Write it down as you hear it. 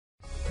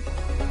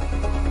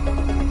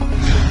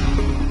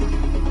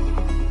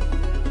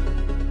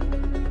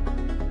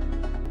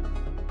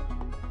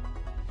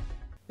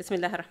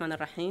بسم الله الرحمن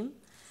الرحيم.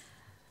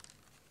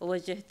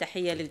 أوجه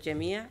تحية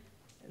للجميع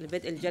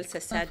لبدء الجلسة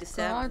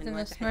السادسة God, the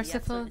most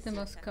merciful, the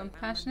most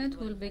compassionate,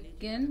 will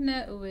begin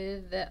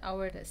with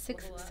our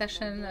sixth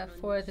session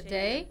for the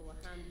day.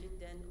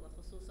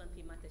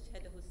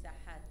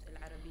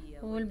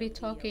 We'll be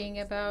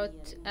talking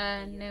about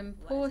an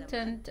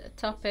important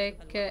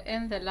topic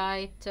in the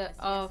light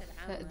of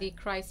the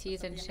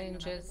crises and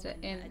changes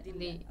in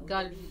the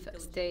Gulf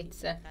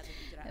states.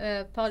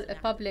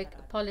 Public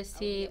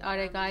policy are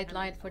a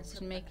guideline for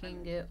decision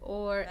making,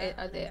 or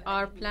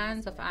are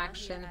plans of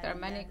action. There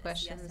are many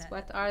questions.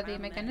 What are the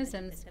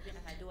mechanisms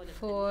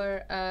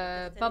for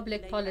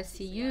public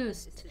policy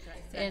used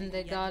in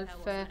the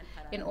Gulf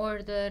in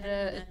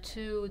order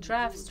to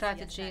draft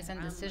strategies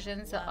and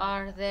decisions?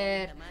 Are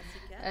there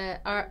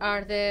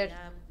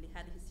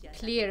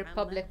clear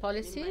public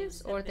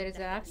policies, or there is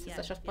an absence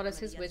such of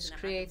policies which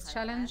creates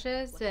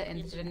challenges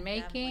in decision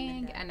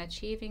making and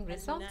achieving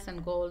results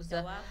and goals?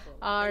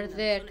 Are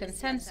there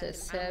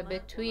consensus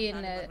between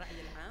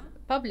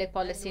public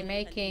policy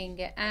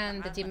making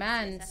and the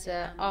demands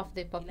of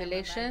the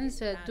populations?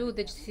 Do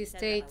the GCC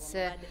states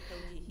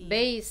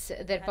base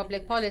their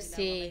public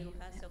policy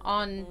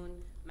on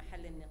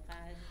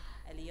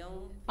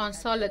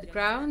solid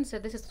grounds?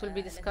 This is what we'll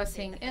be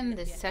discussing in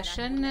this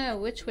session,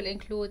 which will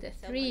include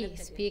 3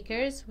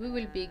 speakers. We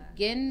will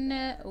begin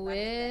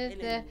with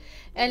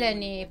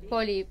Eleni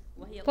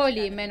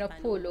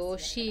Polymenopoulou.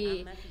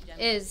 She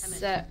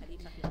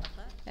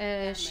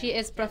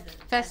is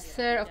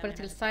professor of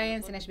political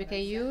science in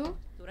HBKU.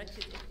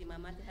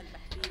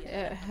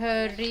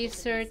 Her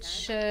research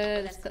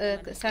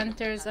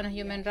centers on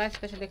human rights,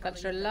 especially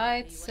cultural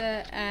rights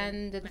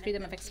and the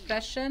freedom of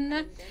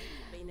expression.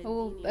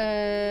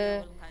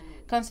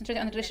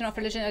 Concentrating on the tradition of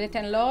religion, identity,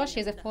 and law. She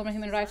is a former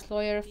human rights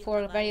lawyer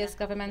for various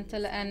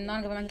governmental and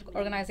non-governmental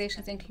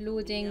organizations,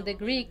 including the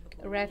Greek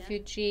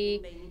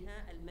Refugee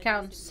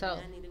Council.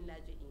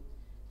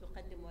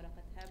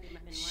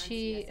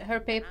 Her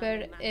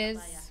paper is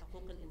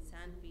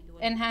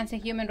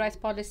Enhancing Human Rights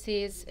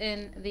Policies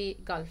in the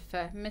Gulf.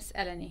 Miss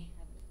Eleni.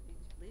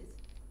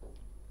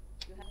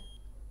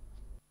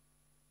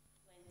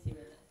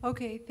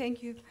 Okay,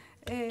 thank you.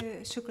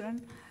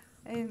 Shukran.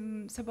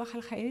 Sabah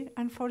al-Khair.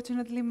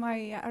 Unfortunately,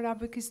 my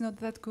Arabic is not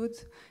that good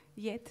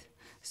yet,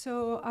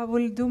 so I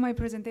will do my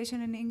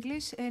presentation in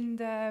English,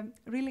 and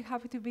really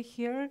happy to be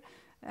here,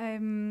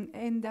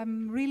 and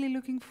I'm really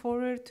looking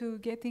forward to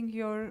getting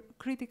your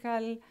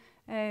critical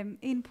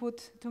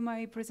input to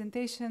my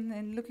presentation,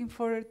 and looking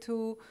forward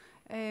to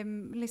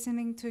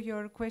listening to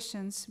your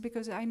questions,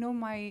 because I know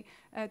my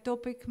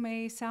topic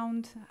may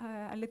sound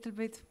a little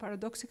bit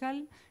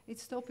paradoxical.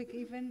 Its topic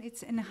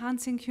it's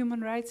enhancing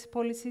human rights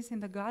policies in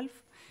the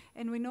Gulf,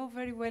 and we know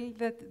very well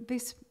that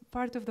this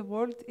part of the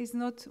world is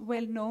not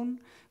well known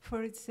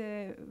for its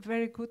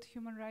very good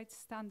human rights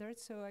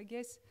standards. So I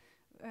guess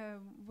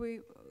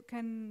we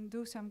can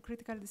do some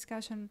critical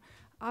discussion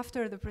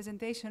after the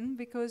presentation,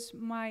 because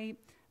my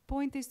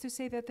point is to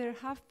say that there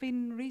have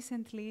been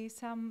recently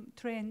some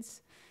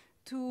trends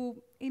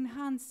to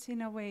enhance,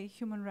 in a way,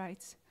 human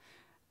rights.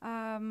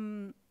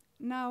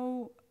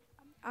 Now,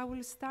 I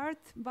will start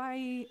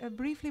by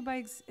briefly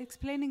by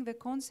explaining the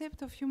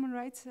concept of human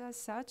rights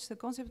as such, the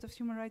concept of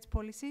human rights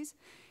policies,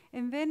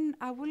 and then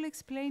I will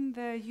explain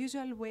the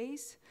usual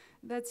ways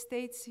that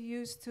states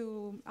use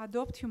to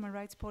adopt human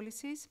rights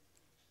policies.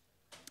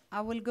 I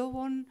will go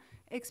on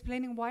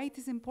explaining why it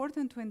is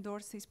important to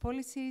endorse these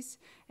policies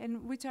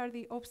and which are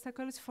the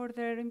obstacles for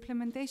their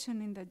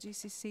implementation in the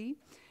GCC.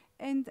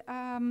 And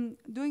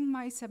doing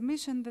my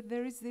submission that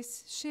there is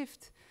this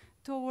shift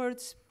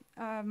towards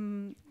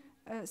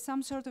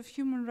some sort of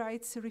human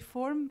rights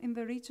reform in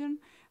the region.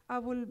 I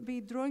will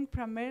be drawing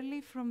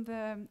primarily from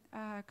the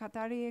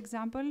Qatari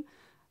example,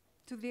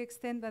 to the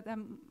extent that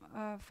I'm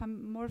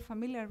more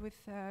familiar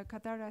with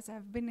Qatar, as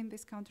I've been in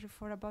this country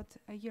for about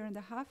a year and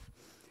a half.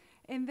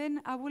 And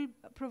then I will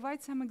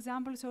provide some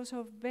examples also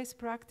of best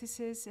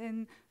practices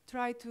and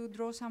try to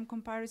draw some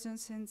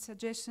comparisons and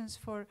suggestions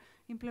for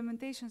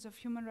implementations of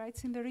human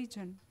rights in the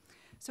region.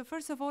 So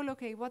first of all,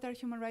 okay, what are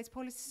human rights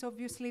policies?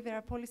 Obviously, there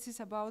are policies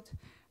about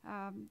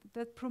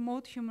that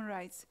promote human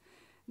rights.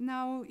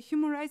 Now,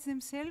 human rights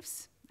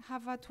themselves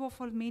have a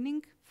twofold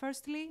meaning.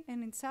 Firstly,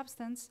 and in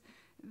substance,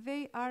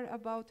 they are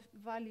about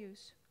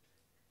values.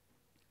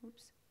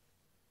 Oops.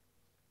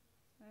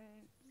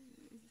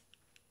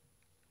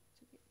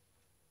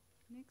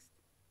 Next.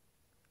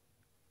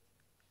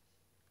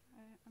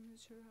 I'm not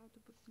sure how to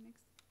put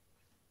next.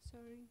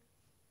 Sorry.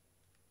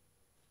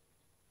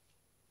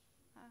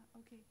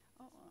 Okay.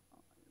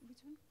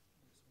 Which one?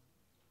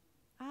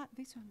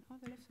 This one. Oh,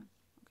 the left one.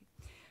 Okay.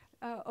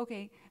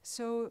 Okay.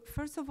 So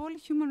first of all,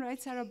 human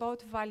rights are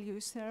about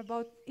values. They're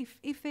about,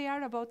 if they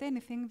are about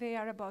anything, they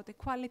are about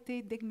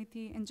equality,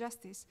 dignity, and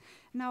justice.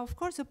 Now, of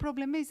course, the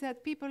problem is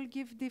that people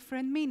give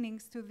different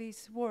meanings to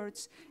these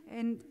words,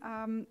 and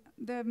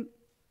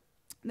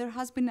there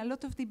has been a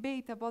lot of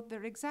debate about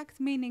their exact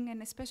meaning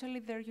and especially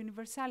their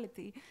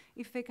universality,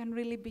 if they can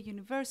really be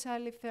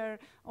universal, if they're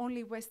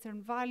only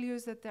Western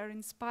values that are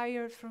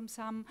inspired from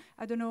some,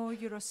 I don't know,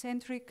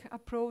 Eurocentric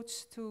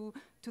approach to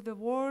the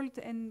world,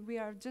 and we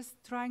are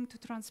just trying to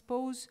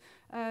transpose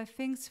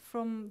things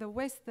from the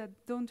West that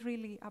don't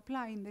really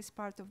apply in this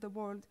part of the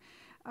world.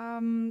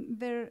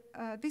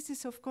 This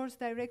is, of course,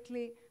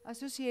 directly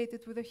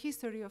associated with the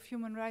history of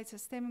human rights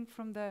stemming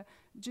from the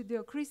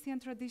Judeo-Christian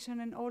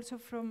tradition and also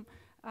from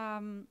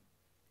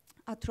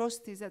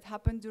atrocities that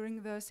happened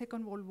during the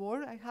Second World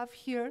War. I have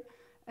here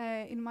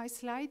in my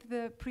slide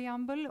the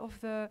preamble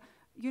of the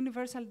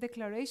Universal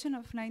Declaration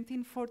of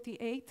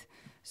 1948.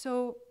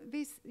 So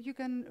this, you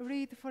can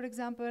read, for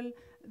example,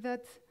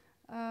 that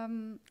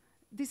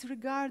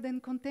disregard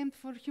and contempt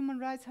for human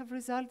rights have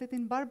resulted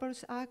in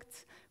barbarous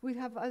acts. We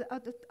have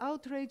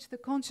outraged the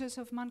conscience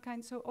of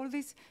mankind. So all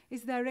this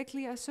is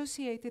directly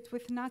associated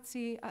with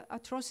Nazi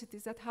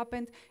atrocities that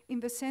happened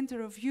in the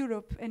center of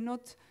Europe and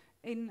not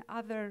in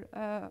other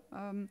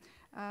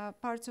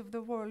parts of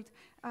the world.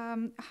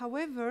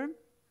 However,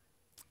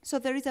 so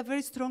there is a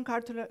very strong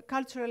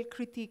cultural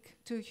critique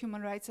to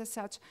human rights as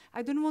such.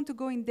 I don't want to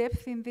go in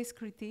depth in this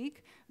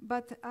critique,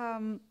 but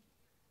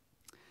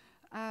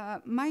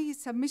my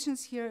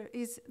submissions here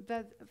is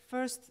that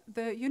first,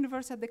 the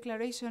Universal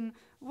Declaration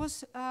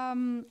was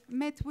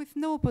met with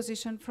no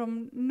opposition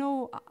from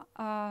no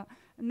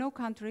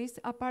countries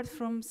apart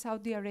from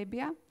Saudi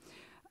Arabia,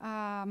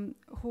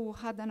 who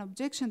had an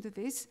objection to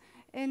this.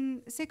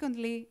 And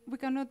secondly, we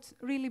cannot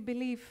really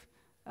believe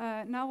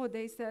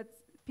nowadays that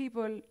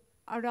people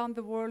around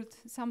the world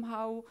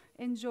somehow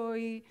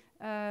enjoy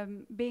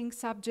being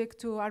subject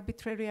to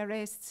arbitrary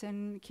arrests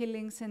and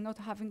killings and not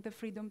having the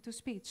freedom to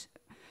speech.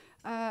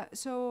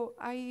 So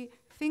I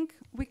think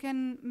we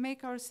can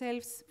make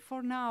ourselves,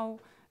 for now,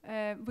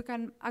 we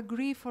can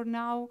agree for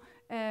now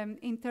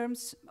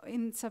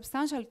in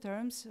substantial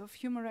terms of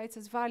human rights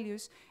as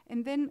values,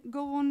 and then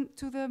go on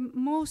to the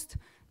most,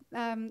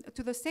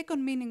 to the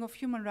second meaning of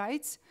human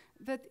rights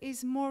that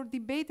is more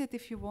debated,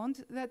 if you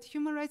want, that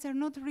human rights are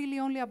not really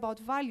only about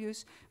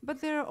values, but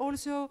they're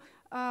also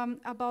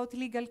about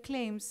legal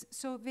claims.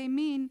 So they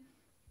mean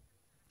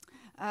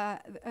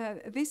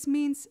this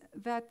means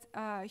that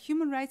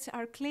human rights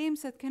are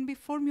claims that can be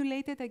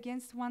formulated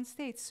against one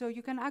state. So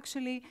you can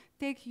actually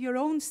take your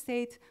own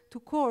state to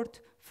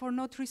court for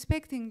not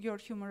respecting your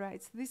human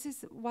rights. This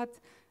is what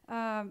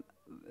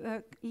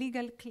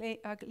legal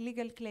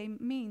claim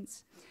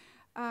means.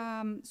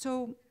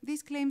 So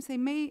these claims, they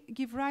may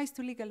give rise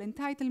to legal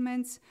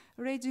entitlements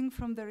ranging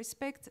from the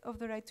respect of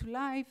the right to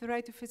life, the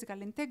right to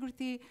physical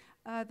integrity,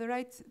 the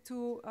right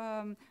to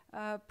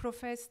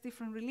profess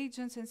different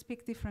religions and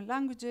speak different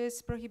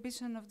languages,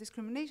 prohibition of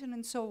discrimination,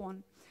 and so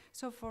on,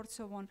 so forth,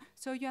 so on.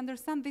 So you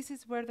understand this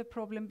is where the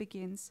problem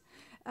begins.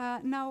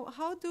 Now,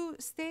 how do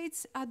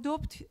states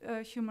adopt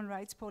human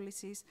rights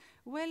policies?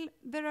 Well,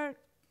 there are,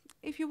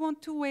 if you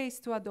want, two ways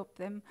to adopt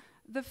them.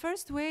 The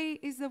first way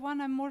is the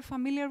one I'm more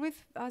familiar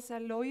with as a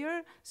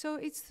lawyer. So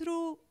it's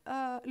through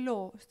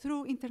law,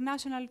 through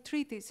international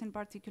treaties in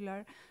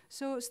particular.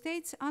 So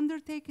states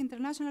undertake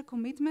international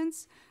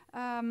commitments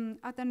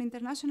at an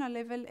international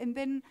level, and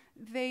then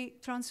they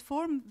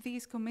transform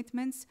these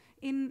commitments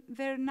in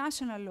their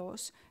national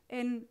laws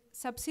and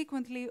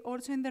subsequently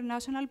also in their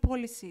national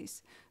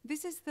policies.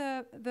 This is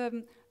the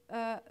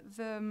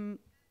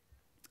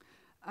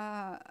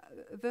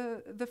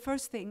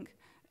first thing.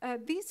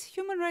 These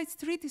human rights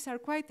treaties are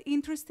quite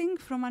interesting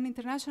from an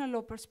international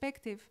law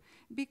perspective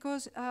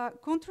because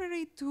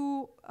contrary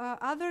to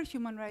other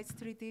human rights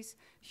treaties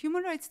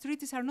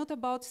are not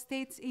about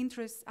states'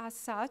 interests as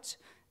such.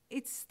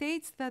 It's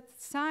states that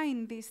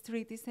sign these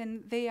treaties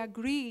and they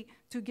agree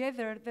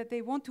together that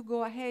they want to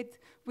go ahead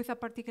with a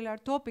particular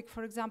topic,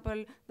 for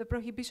example, the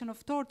prohibition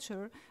of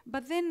torture.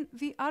 But then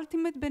the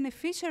ultimate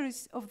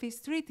beneficiaries of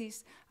these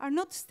treaties are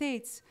not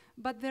states,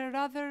 but they're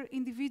rather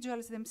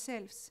individuals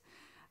themselves.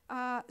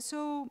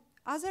 So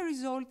as a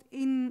result,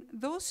 in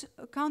those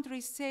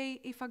countries, say,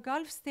 if a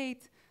Gulf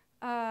state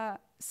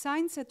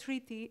signs a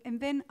treaty and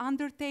then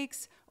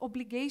undertakes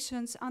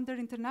obligations under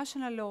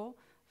international law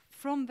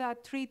from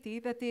that treaty,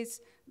 that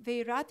is,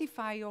 they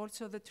ratify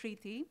also the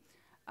treaty,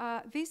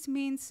 this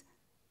means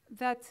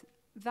that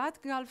that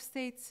Gulf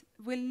state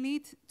will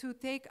need to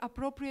take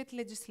appropriate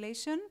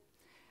legislation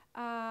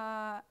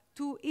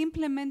to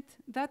implement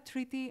that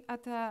treaty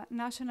at a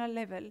national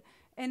level.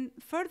 And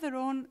further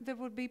on, there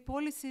will be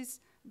policies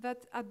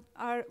that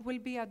will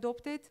be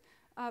adopted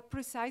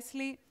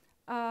precisely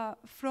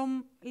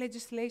from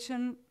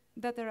legislation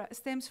that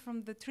stems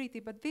from the treaty.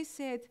 But this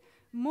said,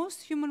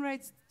 most human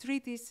rights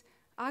treaties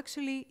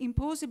actually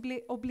impose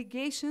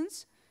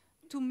obligations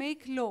to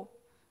make law.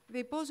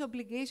 They pose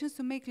obligations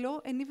to make law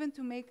and even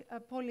to make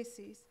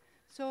policies.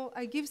 So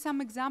I give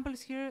some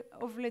examples here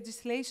of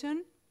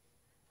legislation,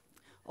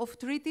 of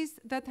treaties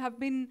that have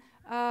been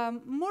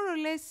more or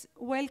less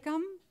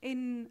welcome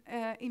in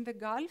the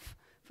Gulf.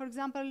 For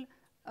example,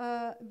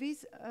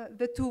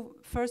 The two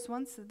first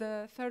ones,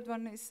 the third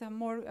one is a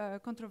more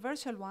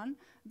controversial one.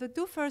 The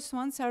two first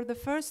ones are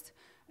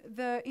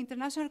the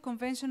International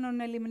Convention on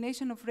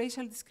Elimination of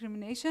Racial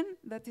Discrimination,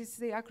 that is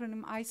the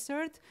acronym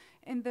ICERT,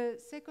 and the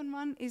second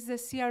one is the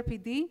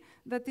CRPD,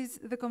 that is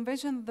the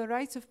Convention on the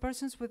Rights of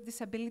Persons with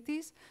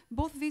Disabilities.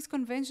 Both these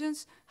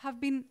conventions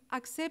have been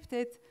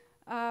accepted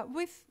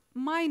with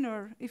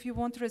minor, if you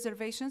want,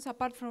 reservations,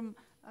 apart from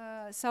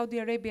Saudi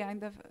Arabia in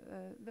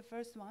the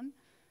first one.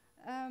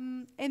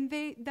 And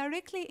they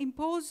directly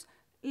impose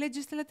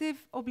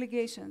legislative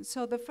obligations.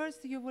 So the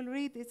first you will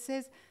read, it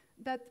says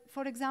that,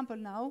 for example,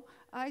 now,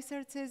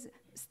 ICERT says,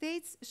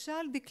 states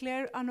shall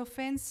declare an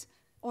offense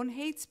on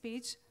hate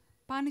speech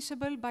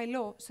punishable by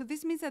law. So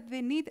this means that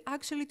they need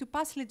actually to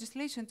pass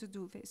legislation to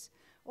do this.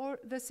 Or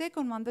the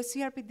second one, the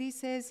CRPD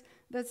says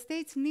that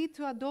states need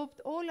to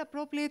adopt all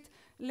appropriate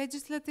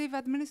legislative,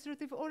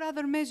 administrative, or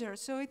other measures.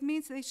 So it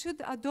means they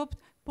should adopt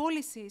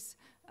policies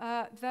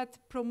that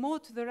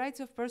promote the rights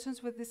of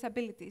persons with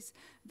disabilities.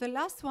 The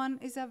last one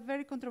is a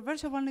very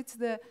controversial one. It's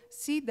the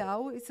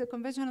CEDAW. It's the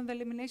Convention on the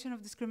Elimination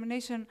of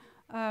Discrimination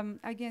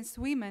Against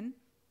Women.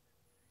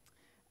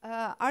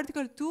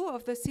 Article 2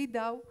 of the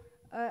CEDAW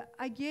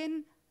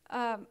again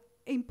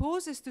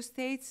imposes to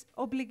states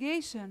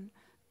obligation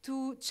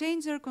to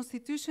change their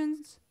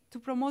constitutions to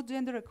promote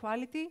gender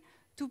equality,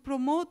 to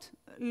promote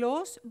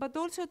laws, but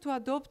also to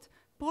adopt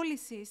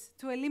policies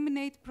to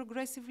eliminate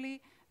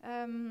progressively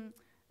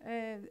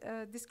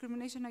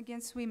discrimination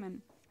against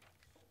women.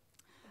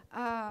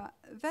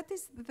 That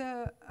is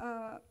the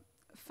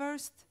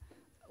first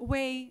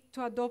way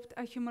to adopt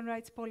a human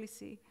rights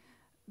policy.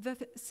 The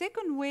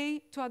second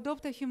way to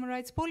adopt a human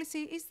rights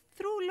policy is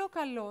through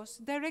local laws,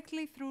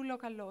 directly through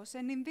local laws.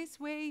 And in this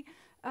way,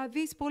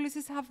 these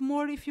policies have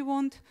more, if you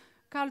want,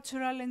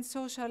 cultural and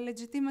social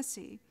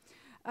legitimacy.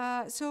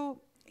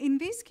 So in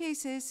these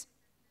cases,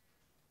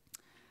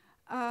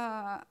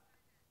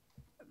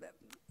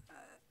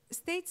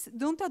 states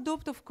don't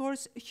adopt, of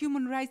course,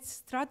 human rights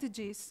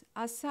strategies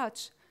as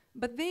such,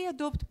 but they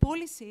adopt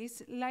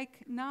policies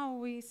like now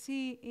we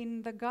see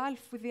in the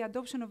Gulf with the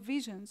adoption of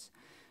visions.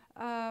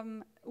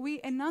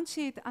 We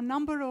enunciate a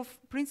number of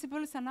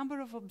principles, a number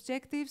of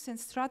objectives and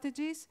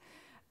strategies.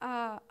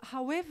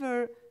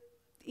 However,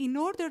 in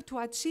order to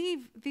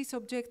achieve these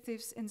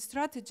objectives and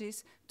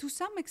strategies, to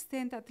some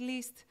extent at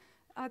least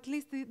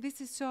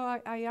this is so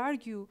I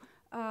argue,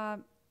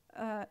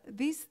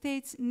 these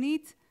states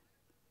need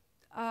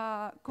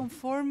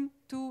conform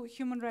to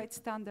human rights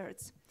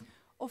standards.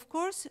 Of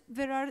course,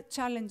 there are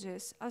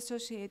challenges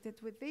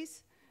associated with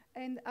this,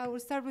 and I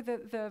will start with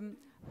the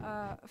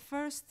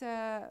first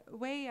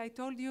way. I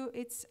told you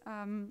it's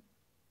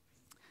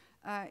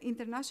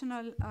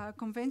international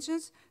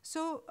conventions.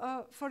 So,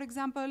 for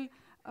example,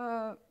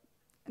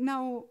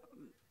 now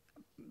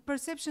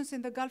perceptions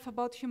in the Gulf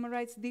about human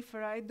rights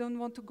differ. I don't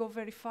want to go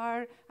very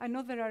far. I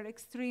know there are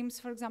extremes.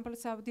 For example,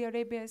 Saudi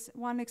Arabia is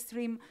one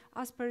extreme.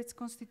 As per its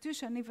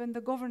constitution, even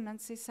the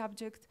governance is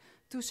subject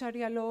to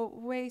Sharia law.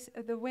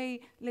 The way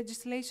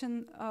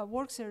legislation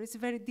works here is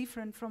very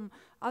different from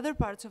other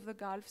parts of the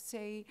Gulf,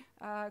 say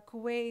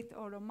Kuwait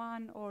or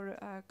Oman or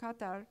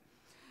Qatar.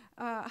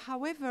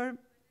 However,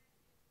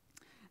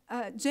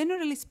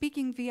 generally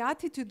speaking, the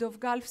attitude of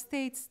Gulf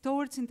states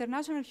towards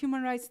international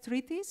human rights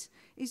treaties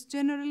is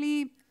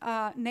generally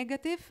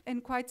negative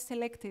and quite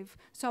selective.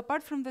 So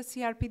apart from the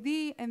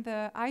CRPD and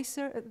the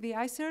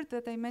ICERT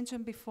that I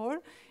mentioned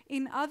before,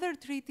 in other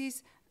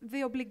treaties,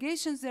 the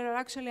obligations they are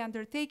actually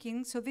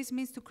undertaking, so this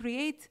means to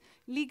create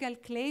legal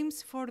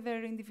claims for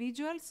their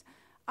individuals,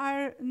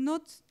 are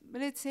not,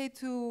 let's say,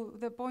 to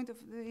the point of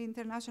the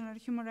international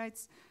human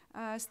rights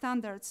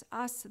standards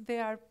as they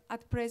are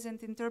at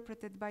present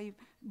interpreted by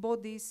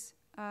bodies,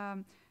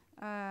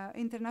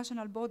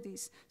 international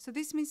bodies. So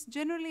this means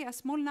generally a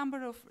small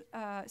number of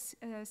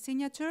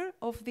signature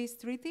of these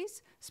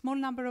treaties, small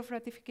number of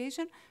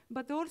ratification,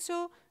 but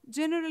also,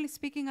 generally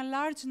speaking, a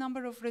large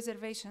number of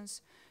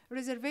reservations.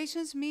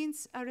 Reservations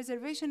means a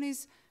reservation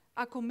is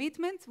a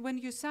commitment. When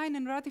you sign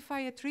and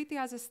ratify a treaty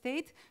as a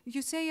state,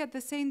 you say at the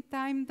same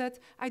time that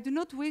I do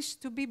not wish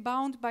to be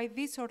bound by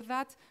this or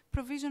that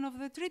provision of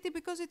the treaty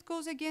because it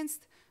goes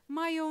against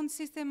my own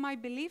system, my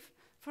belief.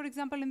 For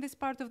example, in this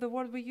part of the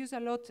world, we use a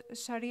lot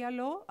Sharia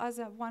law as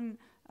one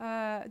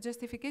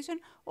justification,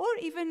 or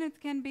even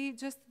it can be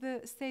just the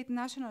state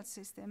national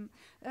system.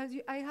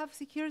 I have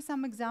here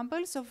some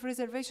examples of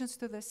reservations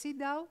to the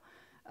CEDAW.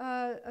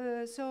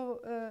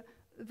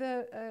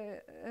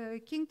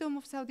 The Kingdom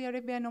of Saudi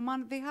Arabia and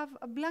Oman, they have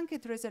a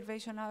blanket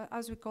reservation,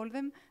 as we call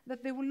them,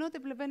 that they will not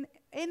implement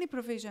any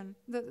provision,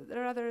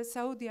 rather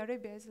Saudi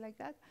Arabia is like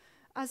that,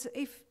 as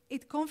if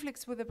it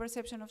conflicts with the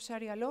perception of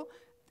Sharia law.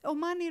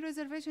 Omani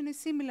reservation is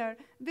similar.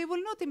 They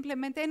will not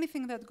implement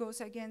anything that goes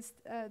against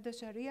the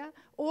Sharia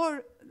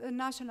or the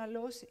national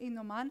laws in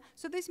Oman.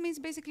 So this means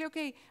basically,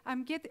 okay,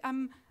 I'm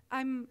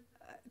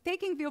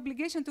taking the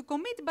obligation to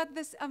commit, but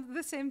at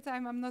the same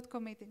time, I'm not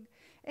committing.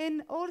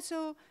 And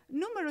also,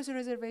 numerous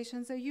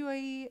reservations, the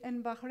UAE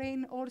and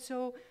Bahrain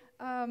also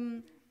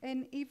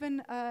and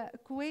even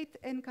Kuwait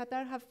and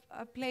Qatar have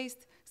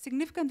placed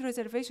significant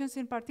reservations,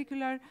 in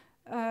particular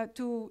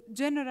to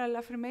general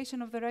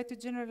affirmation of the right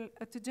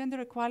to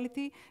gender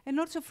equality, and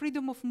also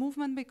freedom of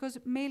movement, because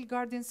male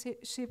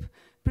guardianship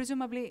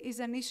presumably is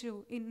an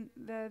issue in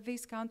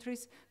these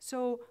countries.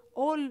 So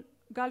all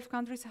Gulf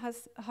countries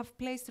have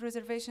placed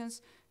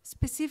reservations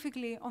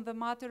specifically on the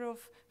matter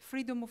of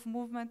freedom of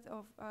movement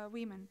of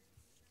women.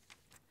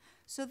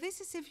 So this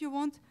is, if you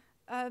want,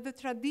 the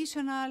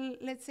traditional,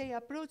 let's say,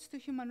 approach to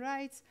human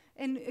rights,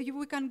 and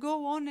we can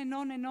go on and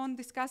on and on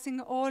discussing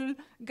all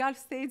Gulf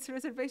states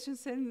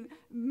reservations and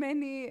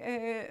many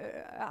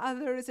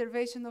other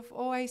reservations of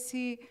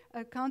OIC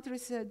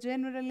countries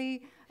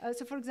generally.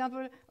 So for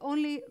example,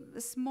 only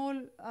a small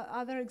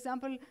other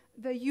example,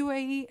 the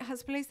UAE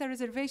has placed a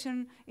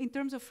reservation in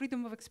terms of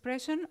freedom of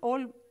expression.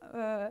 All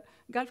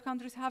Gulf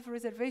countries have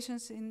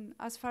reservations in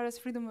as far as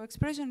freedom of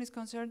expression is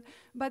concerned,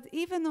 but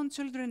even on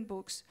children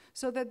books,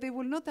 so that they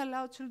will not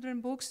allow children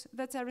books.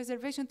 That's a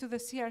reservation to the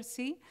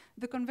CRC,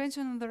 the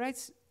Convention on the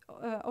Rights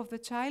of the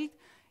Child.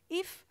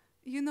 If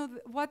you know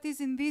what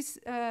is in these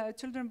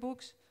children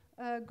books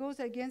goes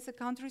against the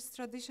country's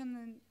tradition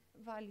and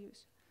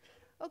values.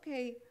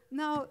 Okay,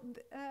 now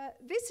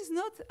this is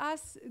not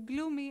as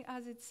gloomy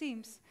as it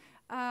seems.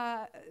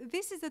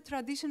 This is the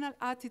traditional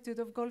attitude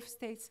of Gulf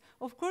states.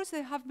 Of course,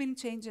 there have been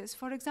changes.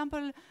 For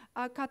example,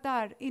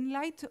 Qatar, in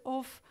light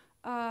of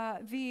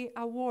the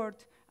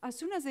award, as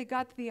soon as they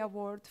got the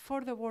award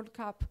for the World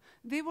Cup,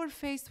 they were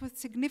faced with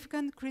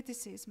significant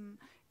criticism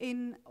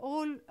in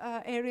all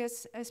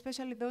areas,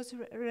 especially those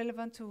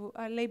relevant to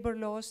labor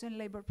laws and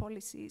labor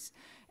policies,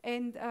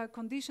 and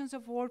conditions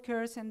of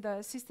workers and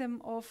the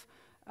system of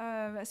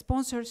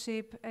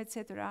sponsorship,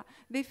 etc.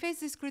 They face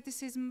this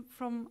criticism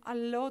from a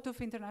lot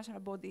of international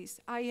bodies,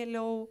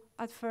 ILO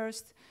at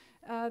first,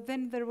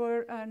 then there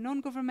were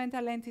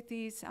non-governmental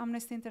entities,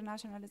 Amnesty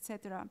International,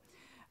 etc.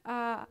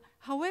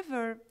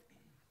 However,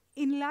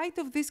 in light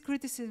of these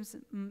criticisms,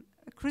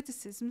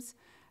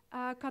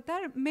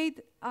 Qatar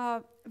made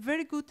a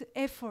very good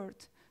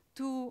effort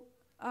to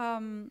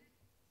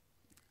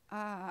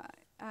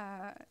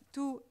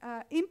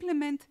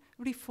implement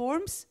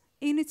reforms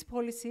in its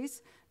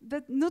policies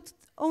that not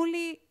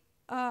only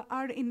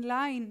are in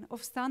line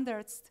of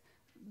standards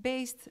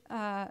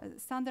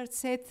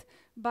set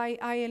by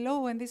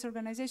ILO and these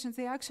organizations,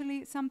 they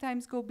actually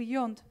sometimes go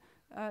beyond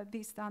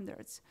these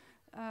standards.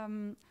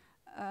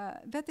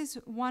 That is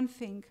one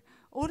thing.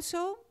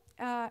 Also,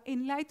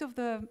 in light of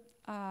the,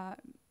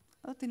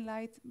 not in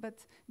light,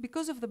 but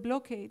because of the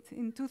blockade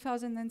in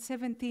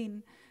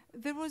 2017,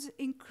 there was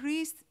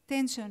increased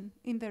tension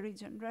in the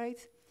region,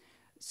 right?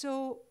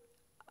 So,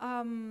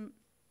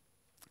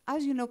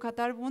 as you know,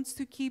 Qatar wants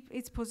to keep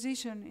its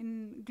position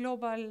in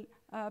global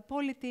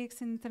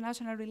politics and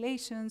international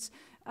relations,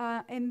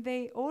 and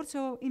they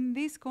also, in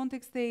this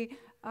context, they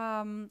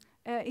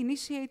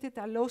initiated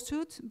a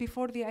lawsuit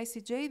before the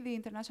ICJ, the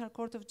International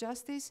Court of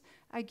Justice,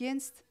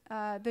 against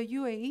the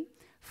UAE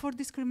for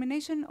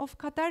discrimination of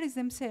Qataris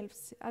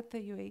themselves at the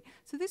UAE.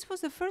 So this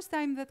was the first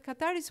time that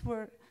Qataris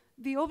were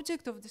the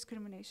object of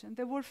discrimination.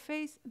 They were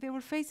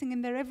facing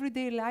in their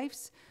everyday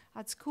lives,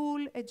 at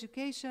school,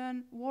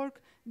 education,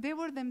 work, they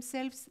were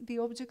themselves the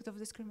object of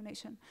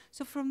discrimination.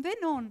 So from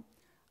then on,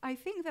 I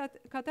think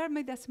that Qatar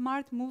made a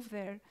smart move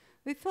there.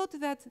 They thought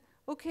that,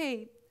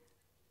 okay,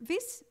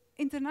 this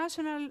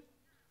international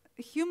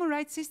human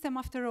rights system,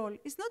 after all,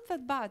 is not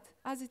that bad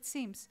as it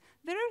seems.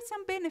 There are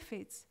some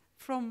benefits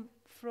from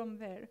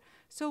there.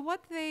 So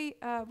what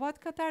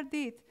Qatar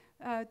did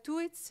to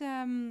its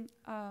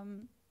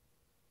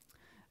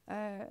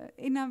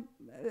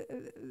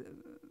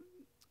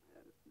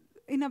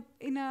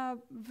in a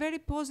very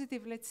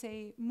positive, let's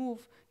say,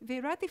 move, they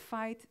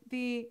ratified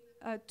the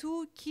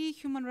two key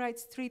human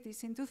rights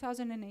treaties in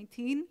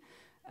 2018,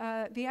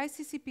 the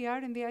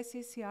ICCPR and the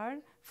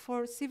ICSCR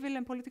for civil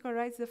and political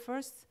rights, the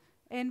first,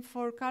 and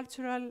for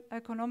cultural,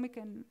 economic,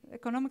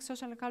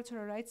 social, and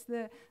cultural rights,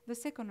 the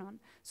second one.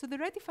 So they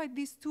ratified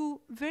these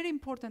two very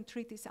important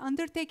treaties,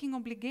 undertaking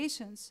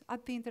obligations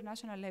at the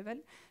international level.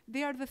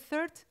 They are the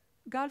third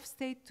Gulf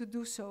state to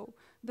do so.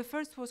 The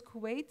first was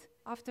Kuwait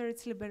after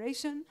its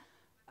liberation,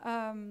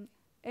 and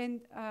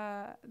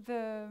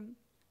the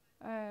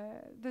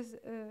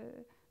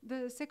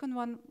second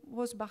one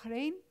was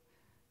Bahrain,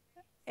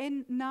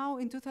 and now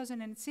in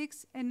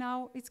 2006, and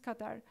now it's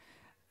Qatar.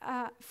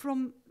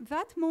 From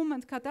that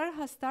moment, Qatar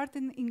has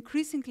started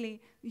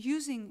increasingly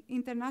using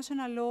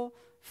international law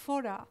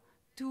fora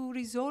to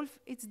resolve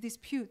its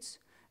disputes.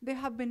 There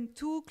have been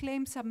 2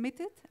 claims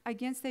submitted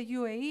against the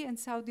UAE and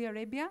Saudi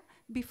Arabia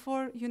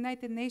before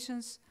United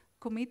Nations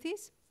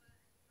committees.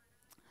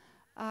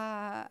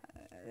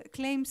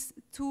 Claims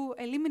to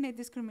eliminate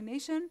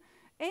discrimination,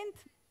 and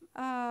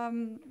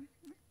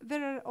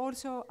there are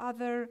also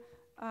other,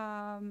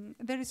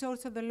 there is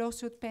also the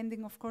lawsuit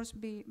pending, of course,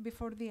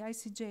 before the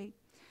ICJ.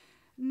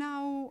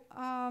 Now,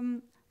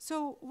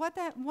 so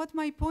what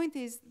my point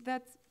is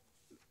that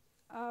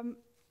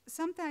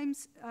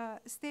sometimes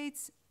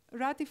states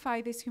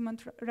ratify these human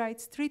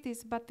rights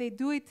treaties, but they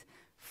do it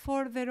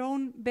for their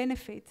own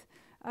benefit.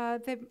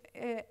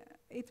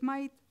 It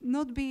might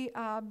not be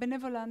a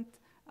benevolent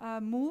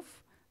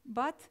move,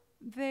 but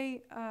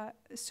they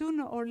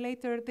sooner or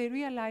later they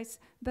realize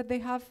that they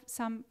have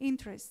some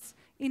interests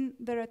in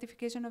the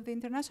ratification of the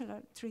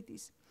international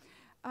treaties.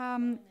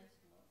 2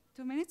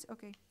 minutes?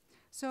 Okay.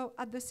 So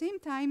at the same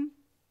time,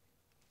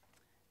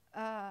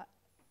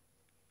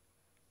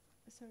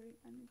 sorry,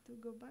 I need to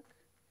go back.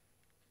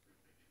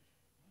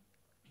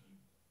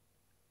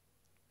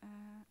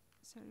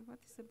 Sorry, what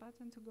is the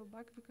button to go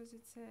back? Because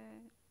it's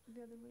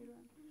the other way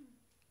around.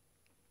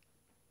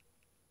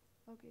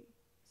 Okay,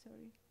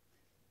 sorry.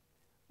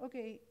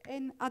 Okay,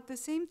 and at the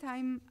same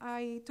time,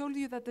 I told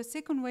you that the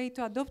second way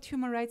to adopt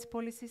human rights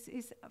policies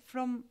is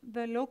from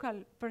the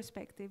local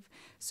perspective.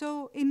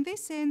 So in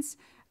this sense,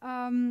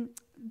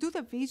 do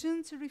the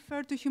visions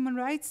refer to human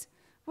rights?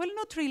 Well,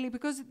 not really,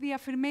 because the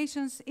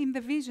affirmations in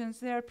the visions,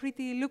 they are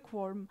pretty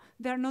lukewarm.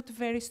 They are not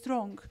very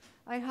strong.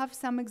 I have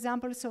some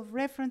examples of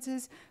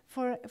references.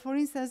 For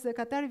instance, the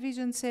Qatari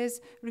vision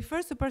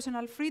refers to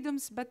personal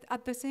freedoms, but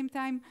at the same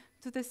time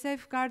to the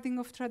safeguarding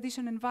of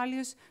tradition and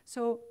values.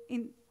 So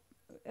in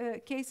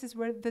cases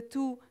where the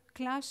two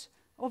clash,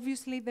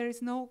 obviously there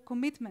is no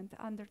commitment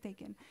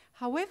undertaken.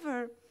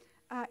 However,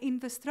 in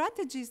the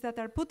strategies that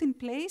are put in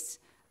place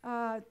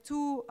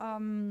to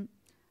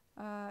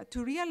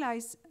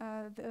realize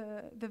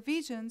the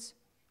visions,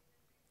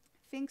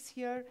 things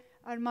here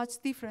are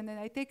much different. And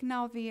I take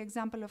now the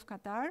example of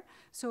Qatar.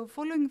 So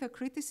following the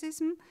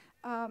criticism,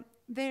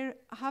 there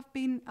have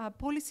been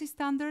policy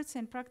standards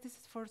and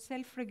practices for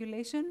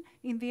self-regulation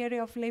in the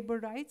area of labor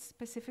rights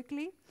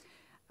specifically.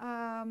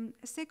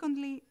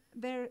 Secondly,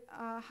 there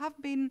have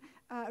been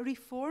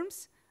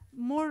reforms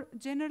more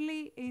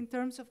generally in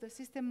terms of the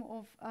system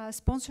of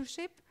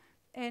sponsorship.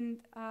 And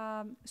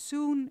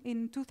soon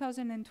in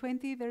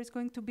 2020, there is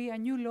going to be a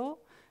new law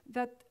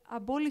that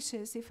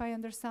abolishes, if I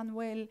understand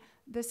well,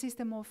 the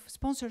system of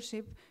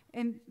sponsorship.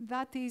 And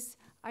that is,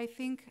 I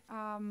think,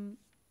 a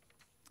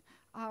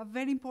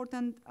very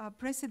important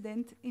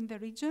precedent in the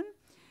region.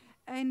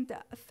 And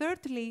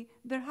thirdly,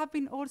 there have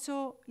been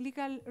also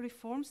legal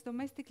reforms,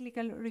 domestic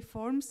legal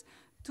reforms,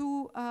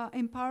 to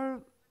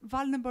empower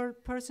vulnerable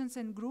persons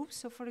and groups.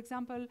 So, for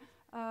example,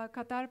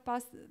 Qatar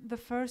passed the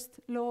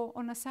first law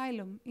on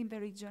asylum in the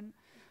region,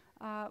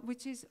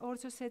 which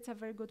also sets a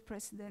very good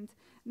precedent.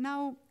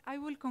 Now, I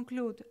will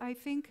conclude. I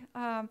think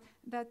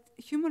that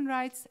human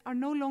rights are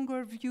no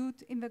longer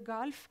viewed in the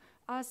Gulf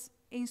as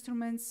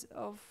instruments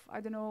of,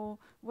 I don't know,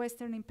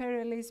 Western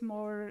imperialism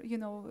or, you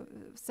know,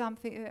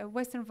 something,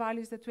 Western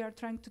values that we are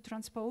trying to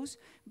transpose.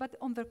 But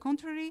on the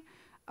contrary,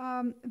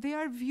 they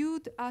are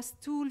viewed as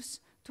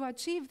tools to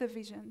achieve the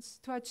visions,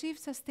 to achieve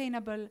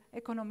sustainable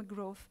economic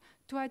growth,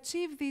 to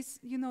achieve these,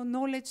 you know,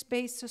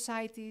 knowledge-based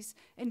societies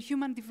and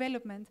human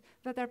development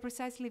that are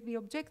precisely the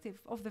objective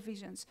of the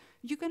visions.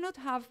 You cannot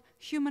have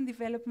human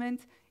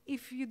development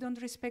if you don't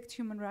respect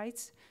human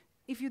rights,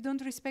 if you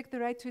don't respect the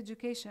right to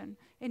education,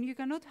 and you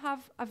cannot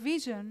have a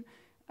vision.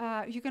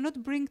 You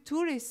cannot bring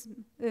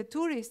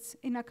tourists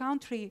in a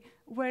country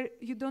where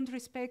you don't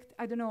respect,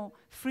 I don't know,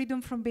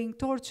 freedom from being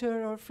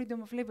tortured or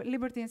freedom of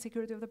liberty and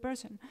security of the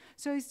person.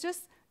 So it's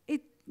just,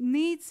 it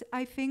needs,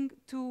 I think,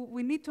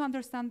 we need to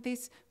understand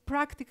this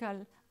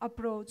practical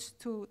approach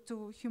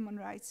to human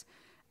rights.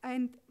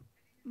 And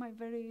my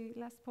very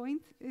last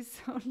point is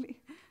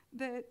only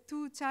the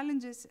two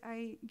challenges,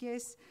 I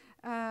guess.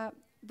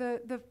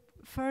 The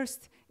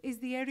first is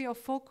the area of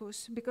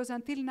focus, because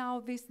until now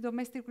these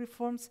domestic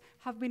reforms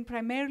have been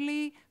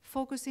primarily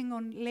focusing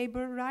on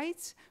labor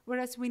rights,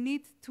 whereas we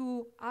need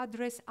to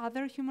address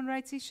other human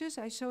rights issues.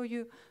 I show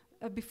you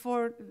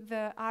before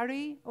the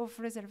array of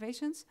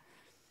reservations.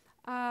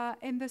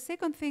 And the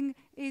second thing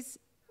is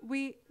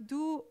we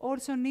do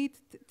also need,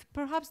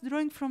 perhaps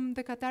drawing from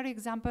the Qatari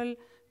example,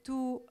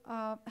 to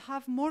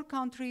have more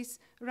countries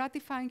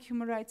ratifying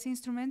human rights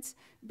instruments,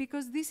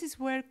 because this is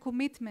where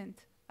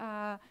commitment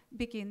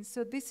begins.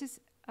 So this is,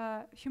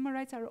 human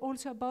rights are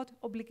also about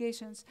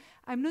obligations.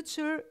 I'm not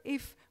sure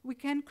if we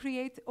can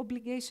create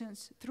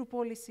obligations through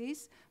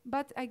policies,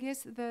 but I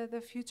guess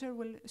the future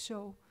will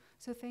show.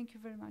 So thank you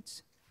very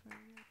much.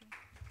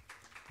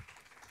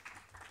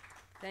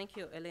 Thank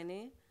you,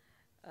 Eleni.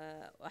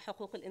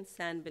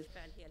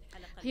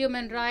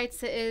 Human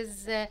rights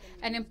is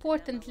an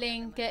important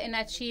link in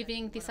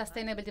achieving the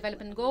Sustainable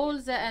Development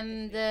Goals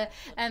and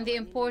the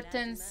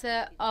importance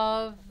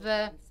of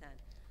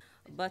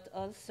but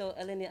also,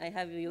 Eleni, I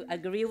have you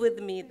agree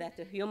with me that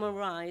human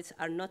rights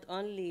are not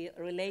only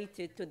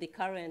related to the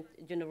current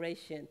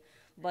generation,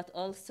 but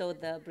also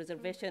the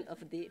preservation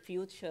of the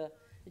future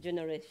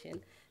generation.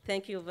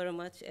 Thank you very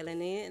much,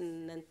 Eleni.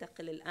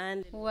 ننتقل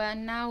الآن.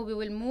 And now we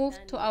will move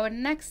to our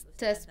next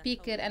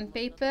speaker and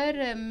paper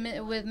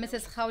with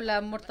Mrs. Khawla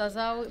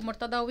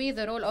Mortazawi,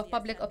 the role of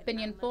public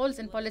opinion polls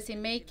in policy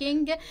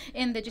making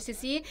in the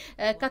GCC,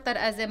 Qatar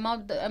as a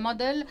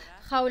model.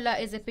 Khawla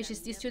is a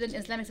PhD student in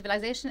Islamic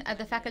civilization at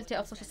the Faculty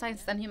of Social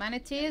Sciences and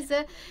Humanities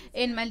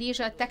in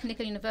Malaysia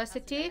Technical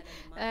University.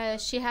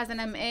 She has an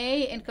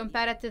MA in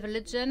comparative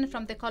religion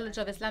from the College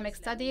of Islamic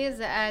Studies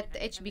at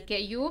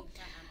HBKU.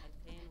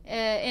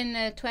 In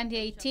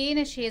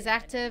 2018, she is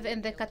active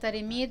in the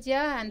Qatari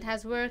media and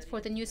has worked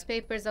for the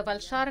newspapers of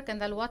Al-Sharq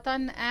and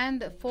Al-Watan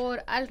and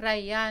for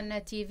Al-Rayyan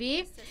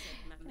TV.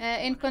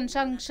 In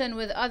conjunction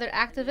with other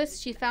activists,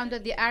 she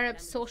founded the Arab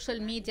Social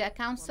Media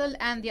Council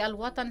and the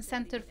Al-Watan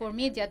Center for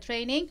Media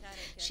Training.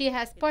 She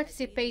has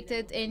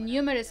participated in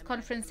numerous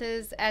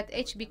conferences at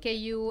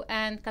HBKU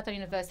and Qatar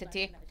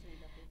University.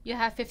 You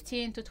have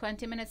 15 to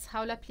 20 minutes,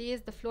 Khawla,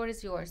 please. The floor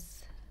is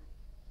yours.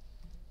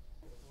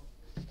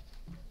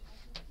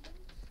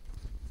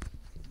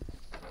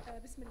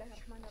 بسم الله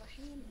الرحمن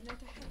الرحيم.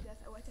 نتحدث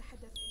أو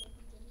أتحدث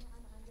إليكم جميعا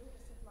عن دور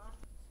استطلاع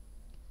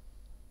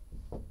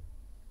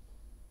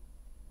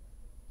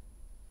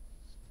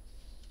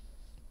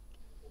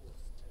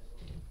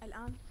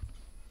الآن.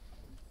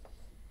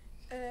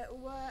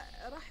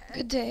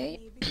 Good day.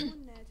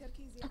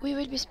 We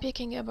will be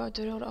speaking about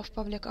the role of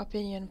public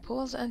opinion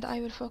polls, and I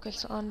will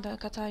focus on the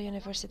Qatar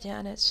University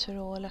and its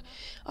role.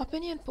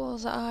 Opinion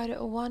polls are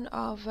one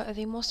of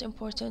the most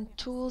important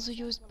tools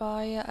used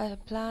by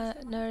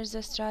planners,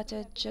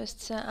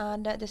 strategists,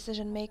 and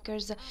decision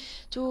makers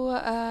to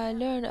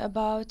learn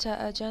about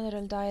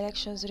general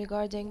directions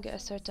regarding a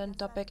certain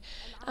topic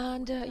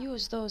and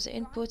use those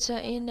inputs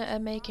in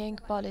making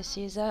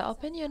policies.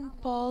 Opinion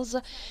polls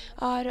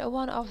are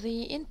one of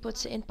the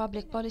inputs in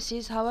public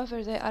policies.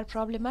 However, they are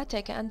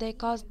problematic and they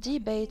cause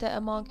debate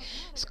among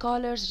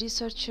scholars,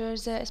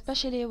 researchers,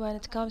 especially when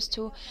it comes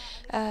to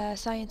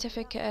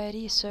scientific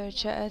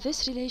research.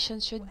 This relation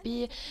should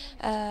be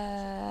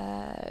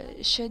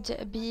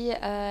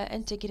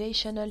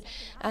integrational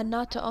and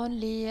not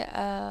only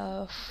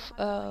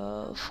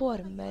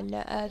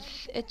formal.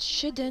 It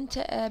shouldn't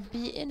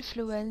be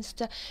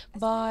influenced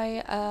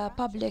by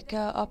public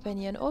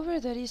opinion. Over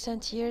the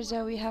recent years,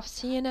 we have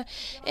seen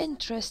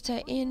interest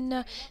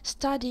in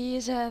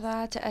studies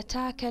that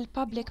tackle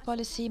public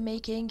policy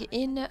making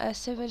in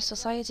civil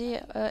society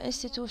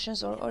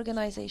institutions or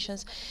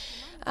organizations.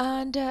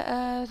 And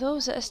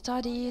those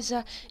studies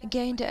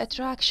gained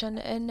attraction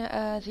in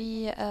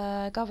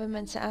the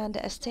governments and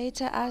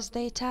states as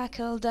they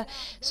tackled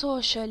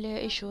social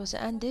issues,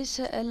 and this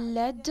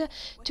led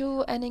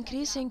to an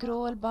increasing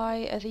role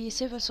by the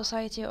civil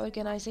society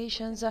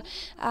organizations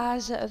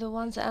as the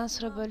ones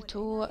answerable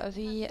to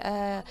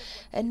the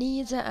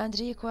needs and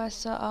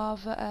requests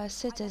of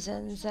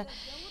citizens.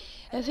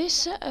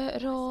 This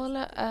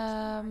role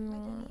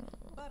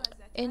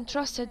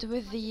entrusted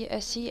with the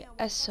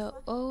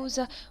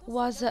CSOs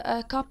was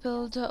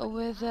coupled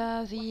with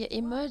the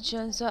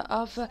emergence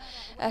of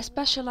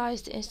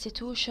specialized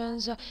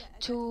institutions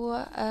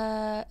to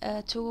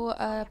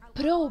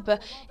probe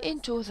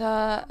into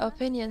the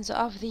opinions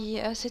of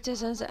the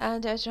citizens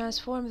and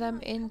transform them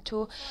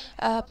into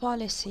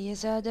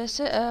policies.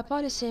 The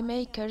policy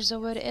makers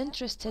were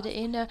interested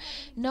in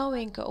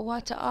knowing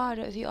what are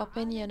the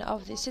opinion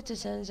of the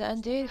citizens,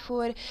 and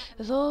therefore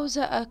those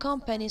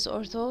companies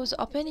or those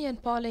opinion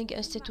polling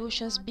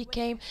institutions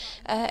became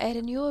a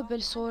renewable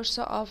source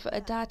of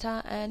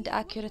data and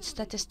accurate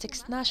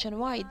statistics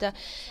nationwide,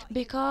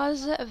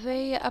 because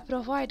they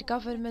provide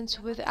governments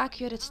with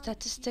accurate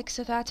statistics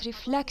that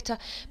reflect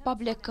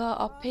public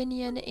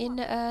opinion in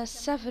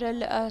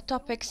several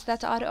topics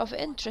that are of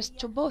interest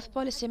to both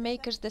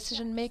policymakers,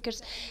 decision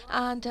makers,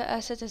 and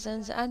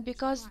citizens, and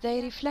because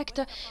they reflect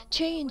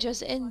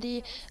changes in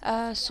the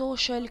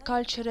social,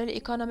 cultural,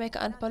 economic,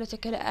 and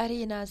political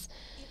arenas.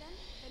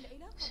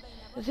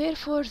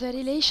 Therefore, the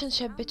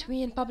relationship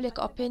between public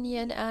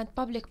opinion and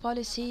public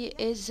policy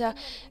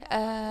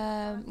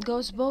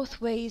goes both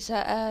ways.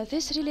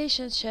 This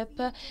relationship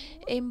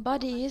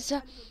embodies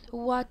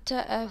what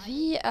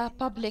the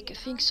public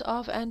thinks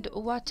of and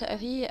what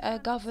the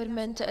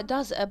government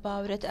does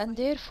about it, and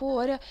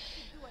therefore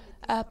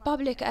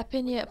public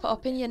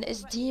opinion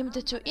is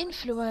deemed to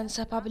influence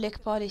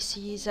public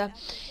policies.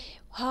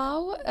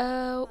 How?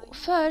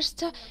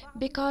 First,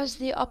 because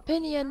the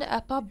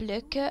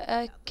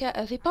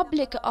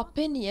public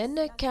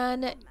opinion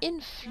can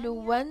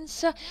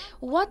influence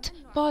what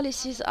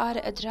policies are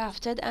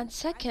drafted, and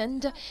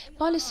second,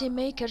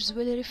 policymakers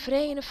will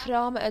refrain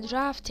from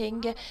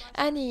drafting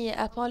any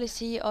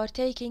policy or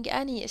taking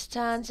any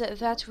stance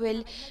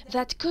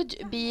that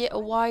could be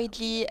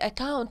widely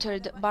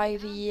countered by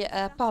the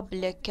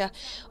public.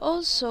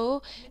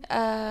 Also,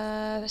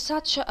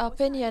 such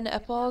opinion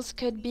polls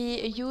could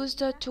be used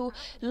to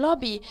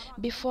lobby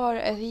before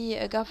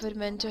the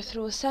government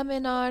through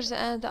seminars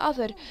and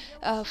other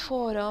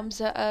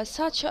forums.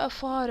 Such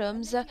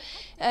forums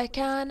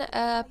can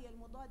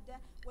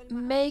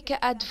make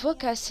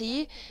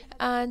advocacy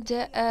and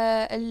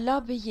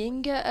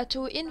lobbying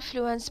to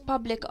influence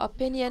public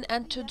opinion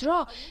and to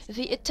draw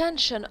the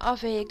attention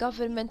of a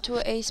government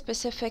to a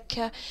specific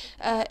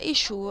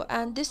issue.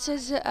 And this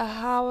is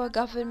how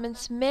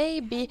governments may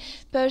be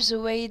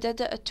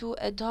persuaded to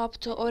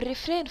adopt or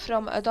refrain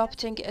from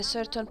adopting a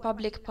certain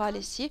public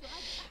policy.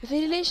 The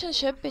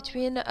relationship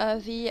between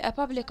the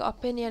public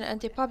opinion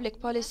and the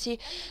public policy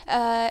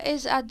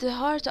is at the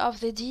heart of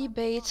the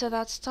debate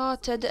that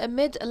started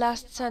mid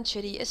last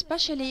century,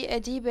 especially a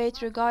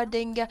debate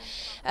regarding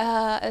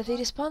the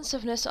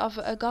responsiveness of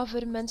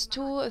governments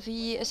to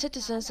the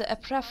citizens'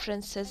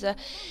 preferences.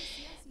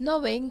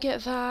 Knowing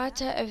that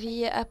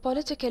the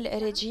political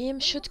regime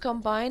should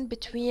combine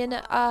between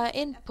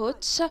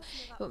inputs,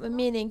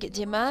 meaning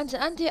demands,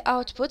 and the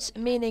outputs,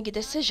 meaning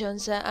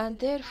decisions, and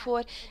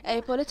therefore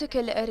a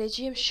political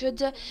regime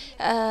should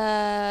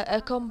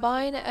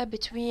combine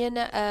between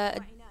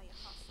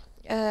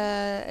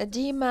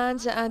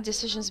demands and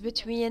decisions,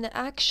 between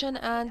action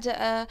and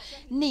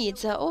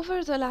needs.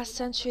 Over the last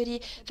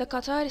century, the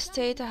Qatar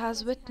state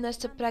has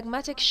witnessed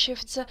pragmatic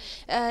shifts,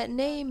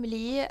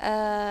 namely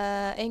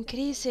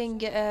increasing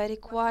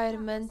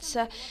requirements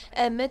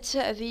amidst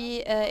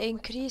the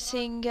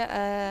increasing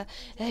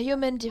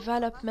human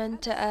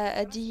development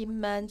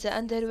demands,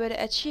 and there were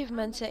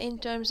achievements in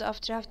terms of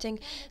drafting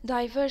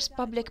diverse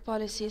public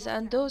policies,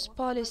 and those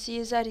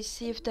policies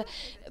received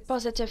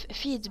positive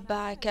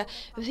feedback.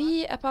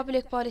 The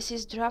public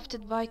policies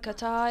drafted by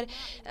Qatar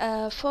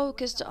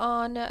focused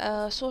on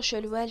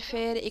social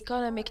welfare,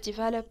 economic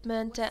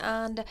development,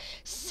 and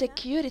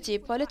security,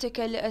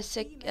 political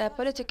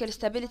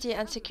stability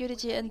and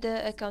security in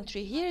the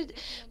country. Here,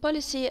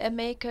 policy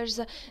makers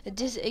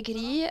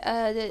disagree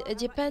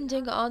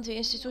depending on the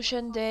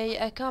institution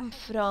they come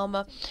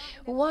from.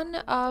 One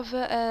of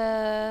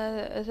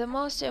the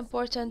most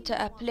important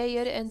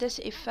player in this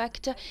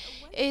effect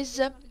is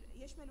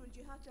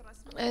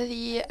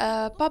the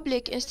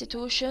public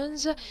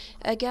institutions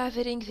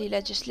gathering the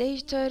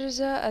legislators,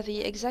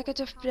 the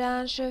executive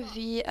branch,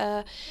 the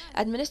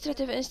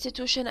administrative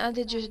institution, and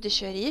the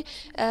judiciary.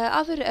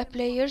 Other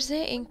players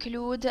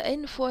include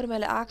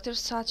informal actors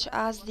such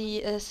as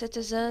the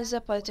citizens,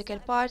 political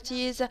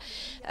parties,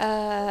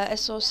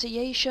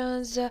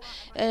 associations,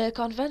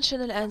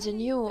 conventional and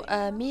new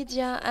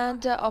media,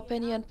 and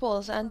opinion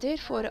polls. And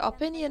therefore,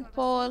 opinion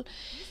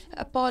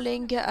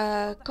polling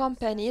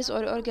companies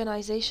or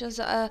organizations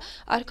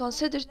are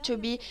considered to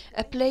be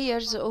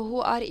players who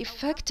are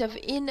effective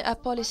in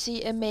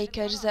policy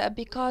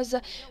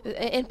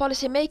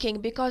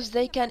making because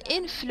they can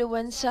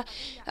influence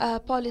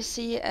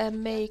policy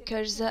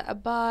makers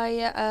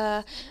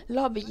by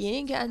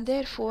lobbying, and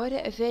therefore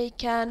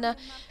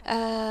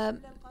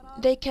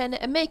they can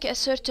make a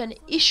certain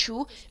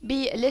issue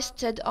be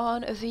listed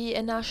on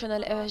the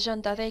national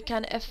agenda. They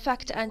can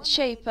affect and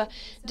shape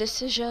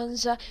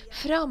decisions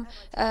from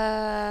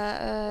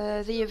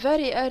the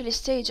very early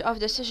stage of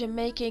decision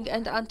making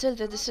and until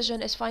the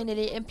decision is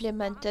finally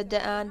implemented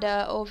and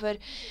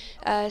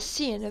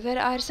overseen. There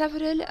are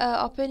several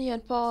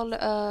opinion poll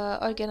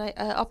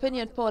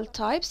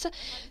types.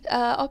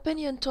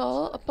 Opinion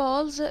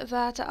polls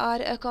that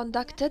are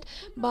conducted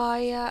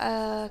by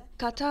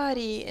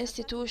Qatari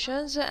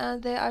institutions,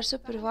 and they are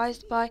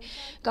supervised by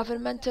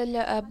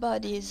governmental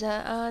bodies.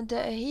 And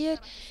here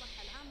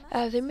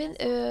the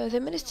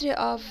Ministry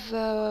of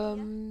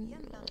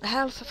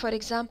Health, for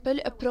example,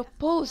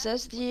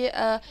 proposes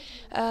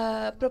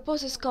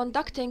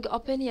conducting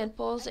opinion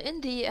polls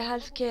in the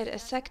healthcare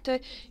sector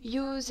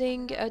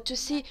using to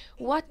see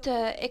what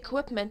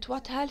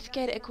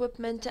healthcare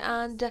equipment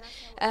and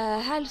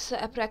health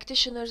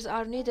practitioners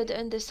are needed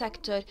in the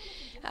sector.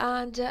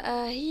 And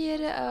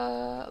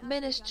here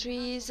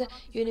ministries,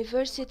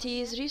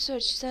 universities,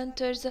 research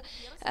centers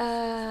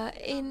are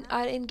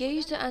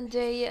engaged, and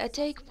they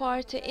take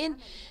part in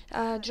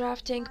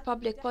drafting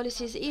public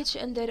policies, each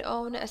in their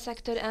own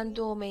sector and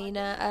domain.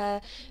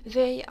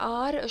 They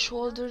are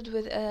shouldered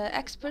with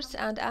experts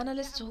and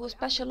analysts who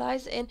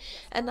specialize in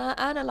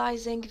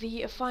analyzing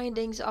the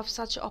findings of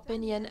such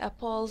opinion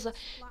polls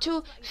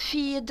to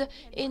feed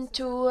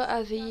into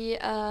the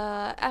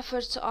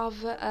efforts of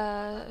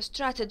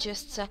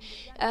strategists.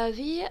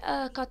 The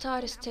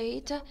Qatar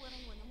state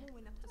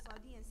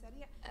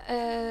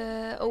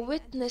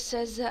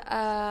witnesses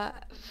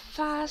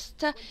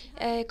fast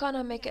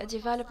economic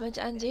development,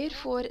 and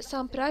therefore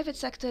some private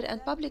sector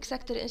and public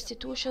sector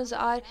institutions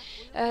are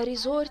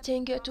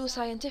resorting to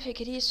scientific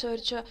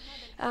research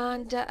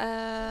and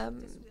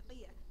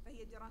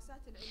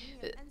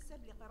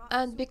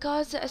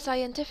because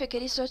scientific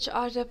research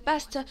are the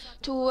best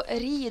to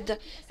read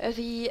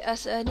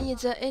the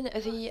needs in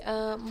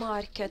the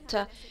market.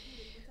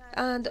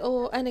 And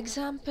an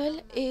example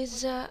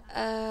is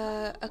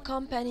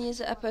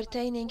companies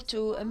pertaining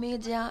to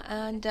media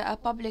and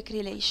public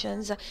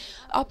relations.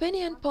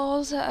 Opinion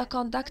polls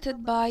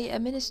conducted by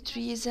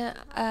ministries,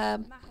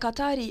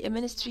 Qatari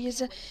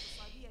ministries,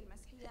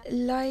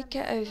 like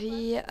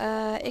the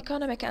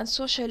Economic and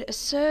Social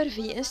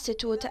Survey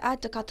Institute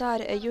at the Qatar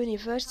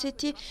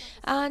University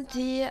and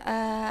the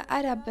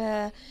Arab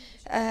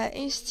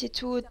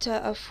Institute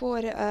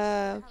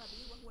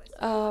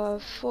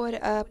for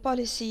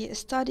Policy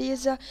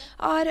Studies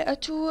are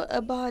two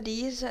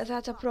bodies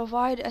that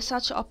provide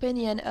such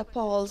opinion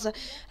polls,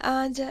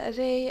 and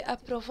they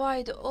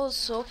provide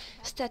also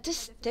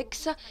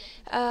statistics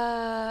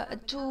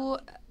to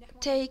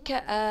take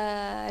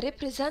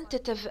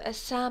representative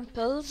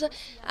samples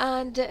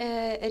and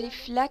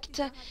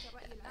reflect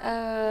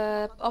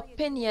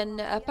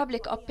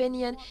public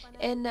opinion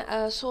in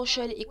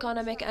social,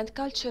 economic, and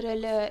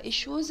cultural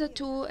issues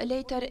to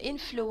later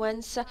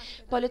influence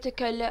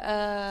political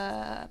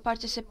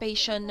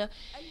participation.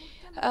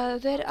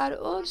 There are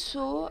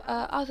also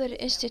other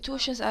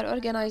institutions or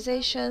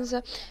organizations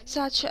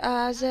such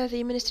as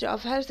the Ministry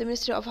of Health, the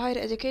Ministry of Higher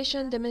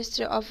Education, the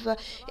Ministry of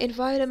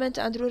Environment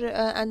and Rural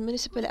and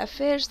Municipal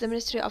Affairs, the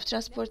Ministry of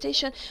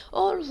Transportation.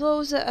 All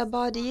those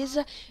bodies,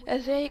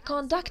 they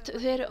conduct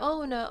their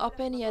own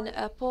opinion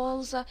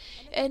polls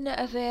in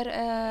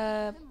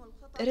their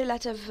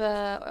relative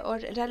or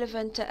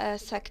relevant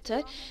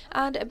sector,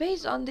 and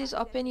based on these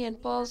opinion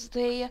polls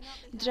they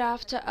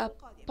draft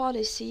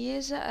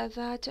policies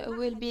that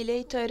will be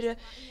later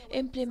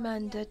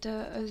implemented.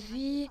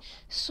 The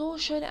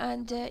Social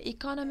and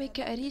Economic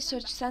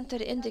Research Center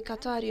in the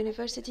Qatar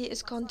University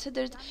is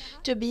considered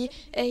to be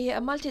a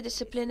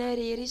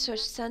multidisciplinary research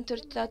center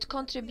that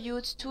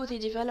contributes to the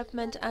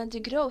development and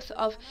the growth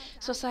of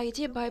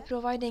society by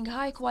providing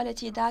high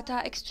quality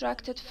data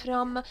extracted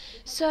from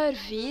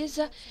surveys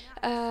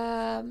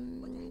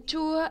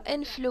to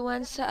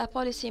influence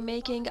policy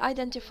making,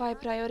 identify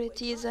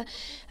priorities,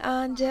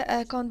 and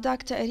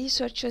conduct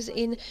researches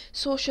in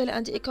social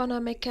and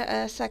economic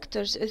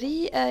sectors.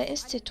 The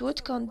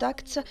institute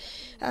conducts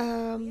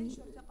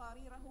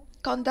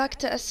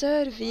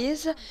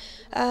surveys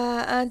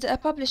and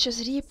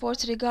publishes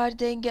reports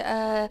regarding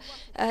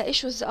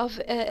issues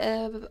of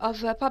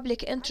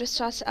public interest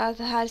such as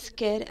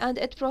healthcare, and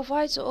it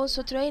provides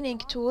also training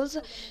tools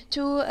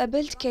to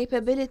build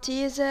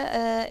capabilities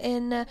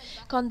in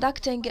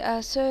conducting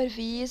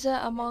surveys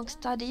among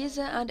studies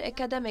and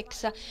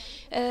academics,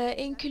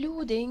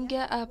 including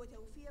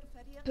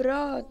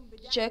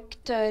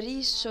project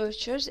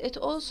researchers. It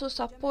also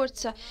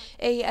supports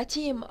a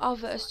team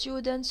of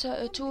students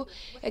to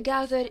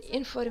gather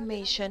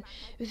information.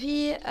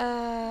 The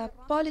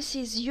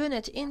policies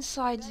unit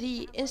inside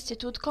the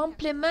institute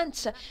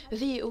complements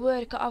the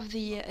work of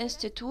the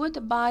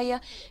institute by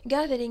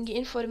gathering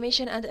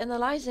information and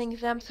analyzing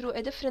them through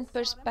a different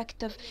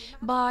perspective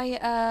by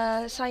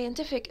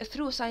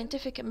through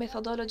scientific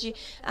methodology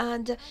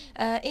and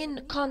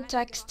in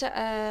context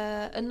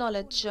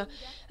knowledge,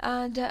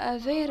 and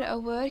their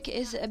work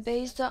is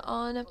based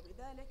on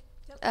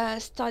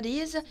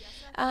studies,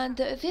 and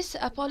this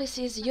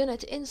policies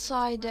unit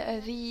inside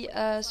the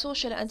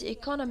Social and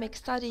Economic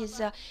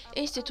Studies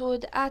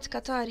Institute at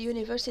Qatar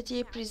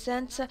University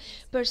presents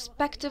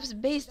perspectives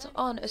based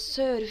on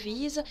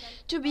surveys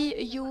to be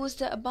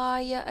used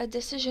by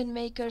decision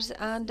makers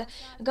and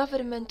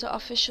government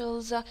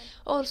officials,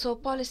 also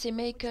policy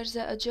makers,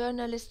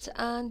 journalists,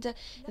 and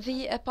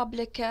the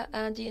public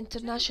and the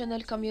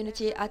international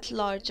community at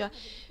large.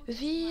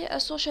 The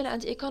Social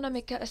and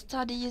Economic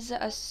Studies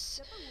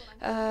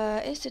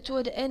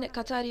Institute in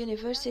Qatar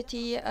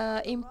University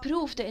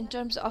improved in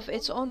terms of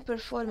its own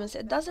performance.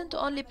 It doesn't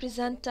only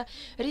present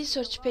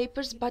research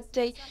papers, but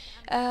they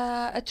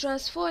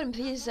transform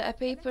these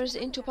papers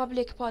into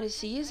public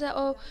policies.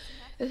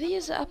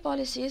 These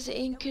policies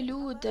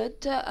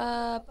included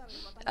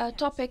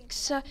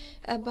topics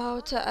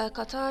about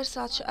Qatar,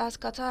 such as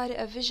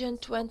Qatar Vision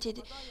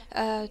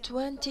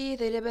 2020,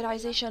 the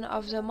liberalization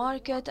of the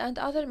market, and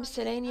other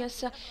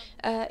miscellaneous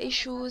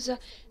issues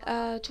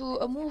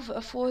to move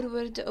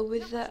forward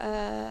with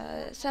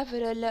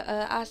several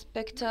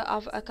aspects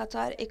of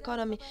Qatar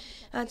economy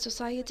and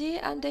society.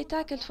 And they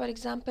tackled, for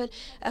example,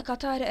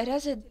 Qatar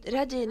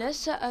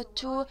readiness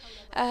to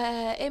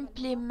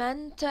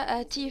implement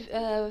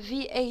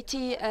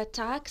VAT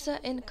tax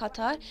in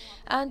Qatar,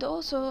 and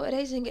also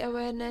raising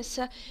awareness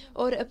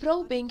or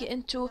probing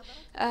into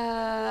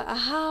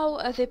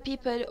how the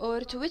people, or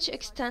to which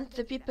extent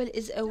the people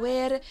is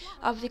aware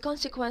of the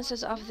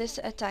consequences of this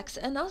tax.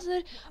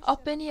 Another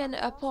opinion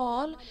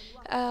poll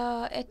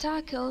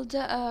tackled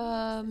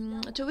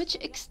to which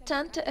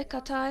extent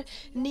Qatar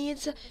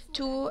needs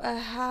to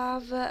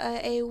have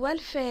a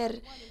welfare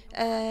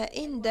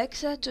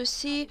index to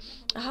see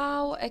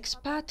how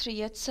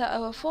expatriates,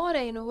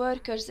 foreign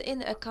workers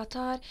in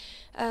Qatar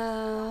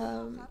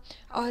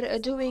are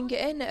doing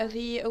in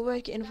the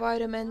work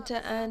environment,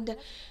 and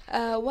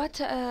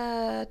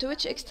to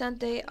which extent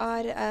they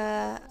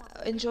are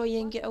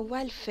enjoying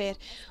welfare.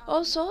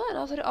 Also,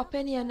 another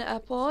opinion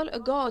poll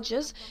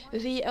gauges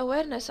the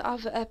awareness of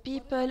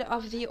people,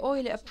 of the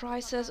oil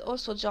prices,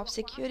 also job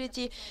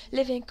security,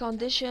 living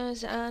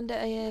conditions, and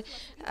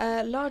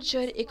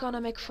larger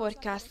economic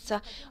forecasts.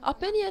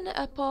 Opinion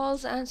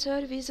polls and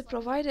surveys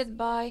provided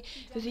by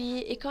the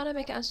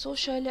Economic and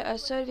Social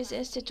Service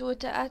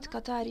Institute at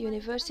Qatar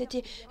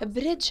University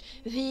bridge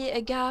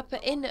the gap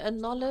in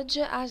knowledge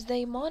as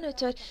they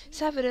monitor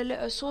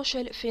several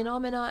social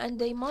phenomena, and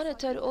they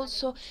monitor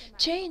also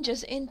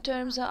changes in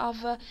terms of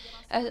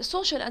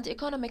social and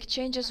economic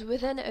changes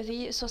within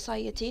the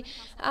society,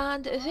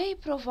 and they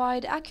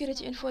provide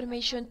accurate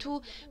information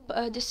to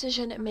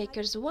decision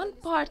makers. One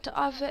part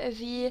of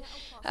the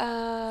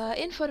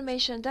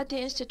information that the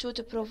institute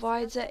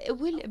provides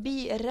will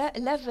be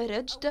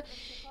leveraged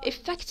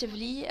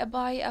effectively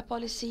by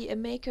policy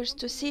makers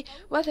to see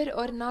whether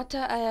or not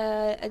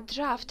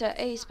draft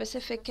a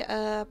specific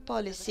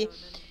policy.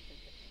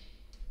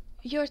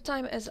 Your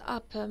time is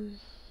up.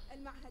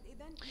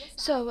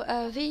 So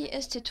the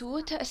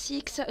institute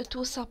seeks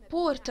to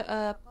support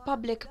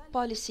public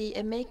policy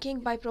making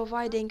by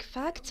providing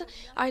facts,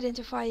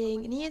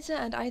 identifying needs,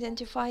 and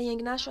identifying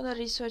national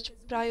research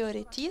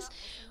priorities,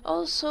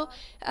 also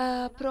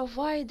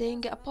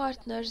providing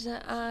partners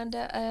and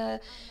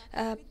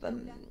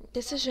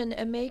decision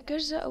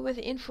makers with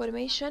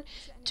information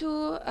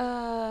to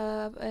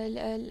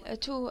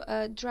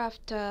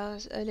draft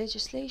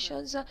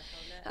legislations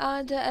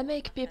and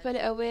make people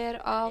aware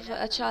of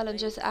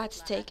challenges at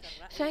stake.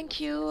 Thank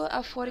you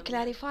for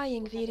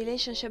clarifying the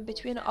relationship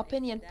between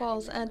opinion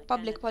polls and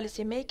public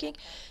policy making.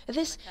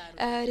 This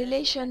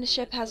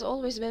relationship has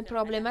always been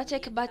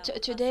problematic, but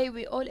today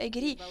we all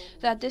agree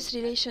that this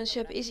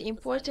relationship is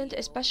important,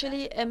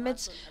 especially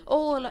amidst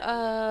all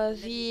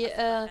the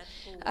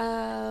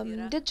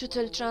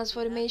digital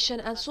transformation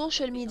and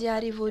social media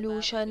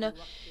revolution.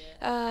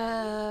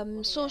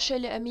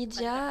 Social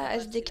media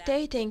is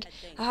dictating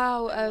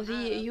how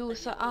the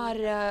youth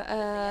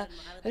are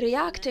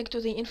reacting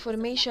to the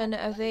information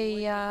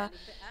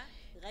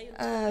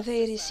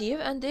they receive,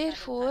 and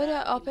therefore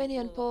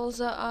opinion polls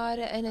are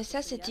a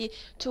necessity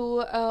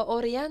to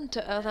orient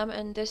them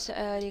in this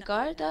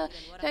regard.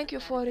 Thank you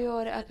for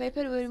your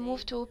paper. We'll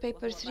move to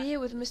paper 3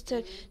 with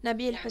Mr.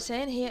 Nabil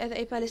Hussein. He is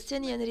a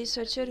Palestinian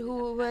researcher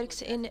who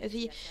works in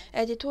the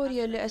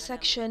editorial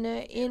section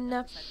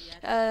in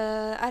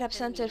Arab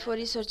Center for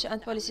Research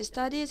and Policy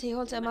Studies. He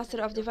holds a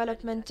Master of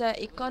Development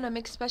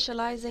Economics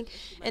specializing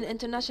in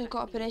international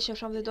cooperation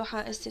from the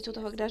Doha Institute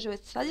of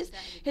Graduate Studies.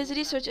 His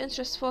research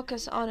interests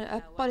focus on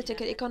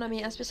political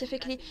economy and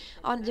specifically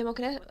on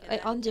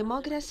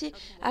democracy,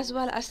 as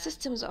well as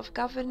systems of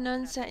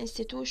governance,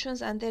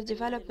 institutions and their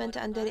development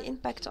and their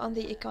impact on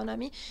the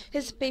economy.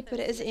 His paper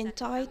is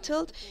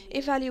entitled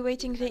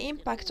Evaluating the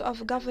Impact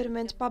of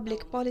Government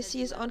Public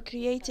Policies on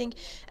Creating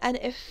an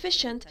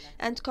Efficient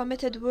and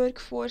Committed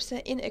Workforce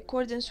in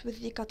Accordance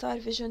with the Qatar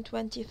Vision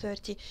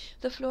 2030.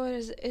 The floor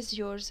is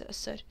yours,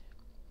 sir.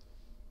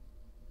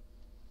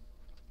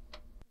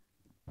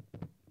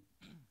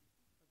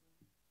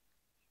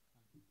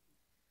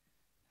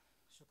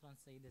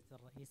 سيدة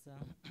الرئيسة،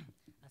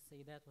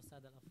 السيدات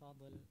والسادة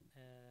الأفاضل،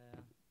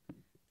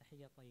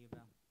 تحية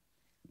طيبة.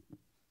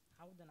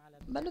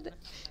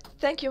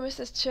 Thank you,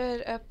 Mrs.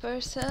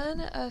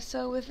 Chairperson.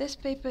 So with this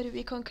paper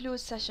we conclude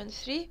session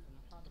 3.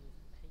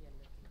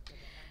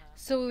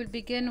 So we'll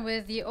begin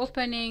with the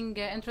opening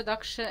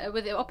introduction,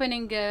 with the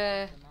opening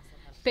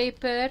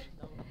paper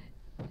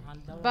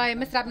by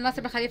Mr. Abdel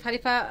Nasser bin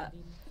Khalifa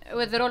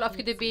with the role of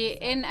QDB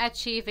in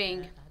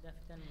achieving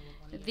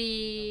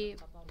the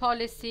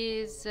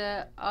policies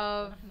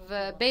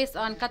based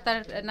on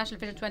Qatar National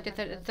Vision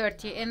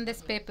 2030. In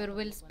this paper,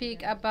 we'll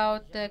speak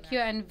about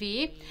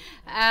QNV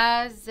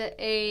as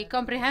a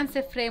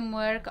comprehensive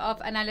framework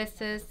of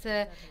analysis.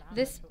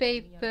 This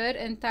paper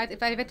entitled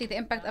Evaluating the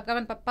Impact of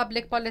Government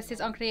Public Policies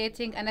on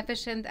Creating an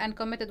Efficient and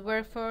Committed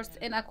Workforce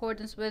in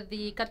Accordance with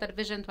the Qatar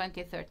Vision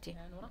 2030.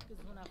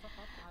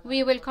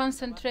 We will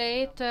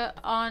concentrate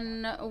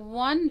on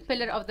one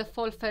pillar of the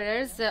four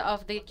pillars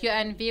of the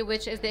QNV,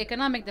 which is the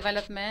economic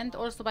development,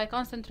 also by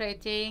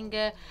concentrating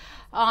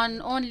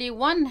on only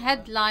one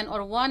headline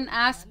or one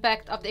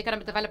aspect of the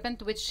economic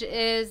development, which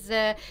is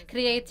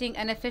creating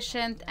an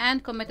efficient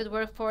and committed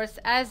workforce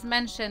as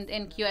mentioned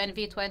in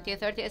QNV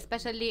 2030,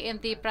 especially in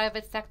the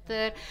private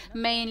sector,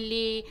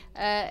 mainly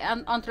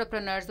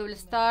entrepreneurs. We will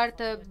start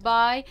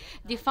by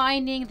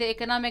defining the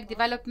economic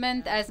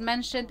development as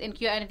mentioned in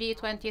QNV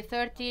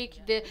 2030.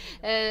 The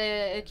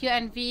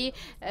QNV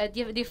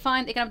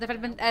defined economic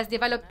development as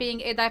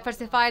developing a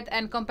diversified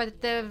and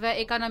competitive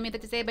economy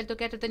that is able to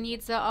cater to the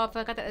needs of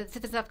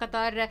citizens of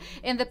Qatar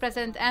in the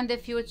present and the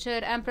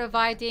future, and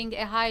providing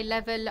a high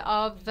level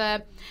of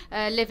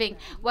living.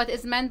 What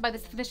is meant by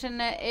this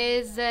definition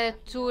is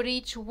to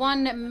reach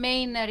one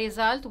main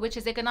result, which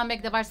is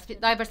economic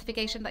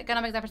diversification.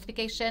 Economic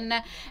diversification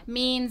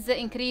means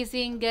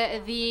increasing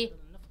the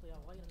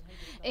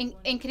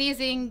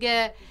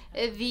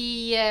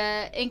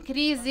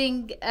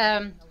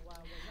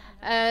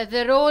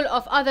the role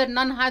of other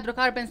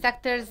non-hydrocarbon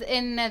sectors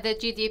in the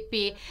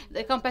GDP.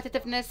 The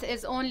competitiveness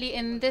is only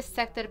in this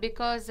sector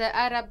because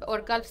Arab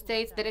or Gulf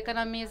states, their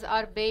economies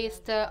are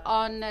based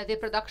on the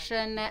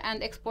production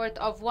and export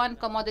of one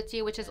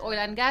commodity, which is oil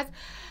and gas.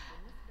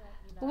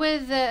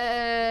 With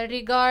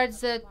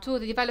regards to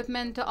the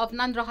development of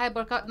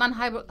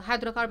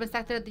non-hydrocarbon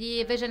sector,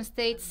 the vision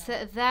states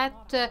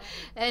that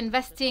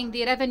investing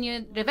the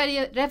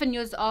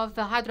revenues of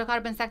the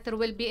hydrocarbon sector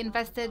will be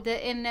invested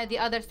in the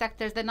other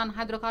sectors, the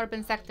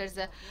non-hydrocarbon sectors,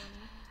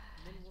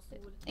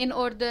 in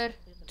order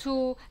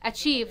to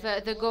achieve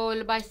the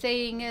goal, by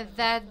saying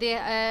that the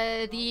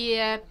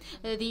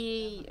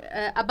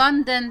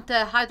abundant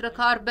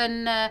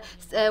hydrocarbon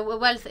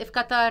wealth of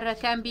Qatar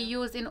can be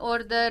used in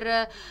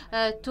order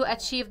to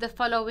achieve the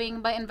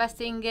following: by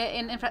investing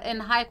in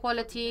high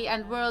quality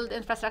and world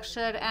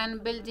infrastructure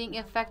and building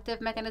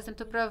effective mechanism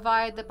to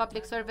provide the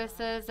public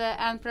services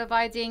and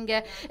providing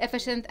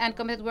efficient and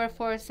committed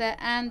workforce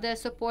and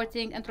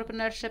supporting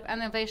entrepreneurship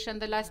and innovation.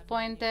 The last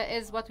point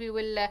is what we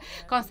will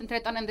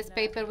concentrate on in this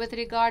paper. With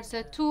regards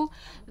to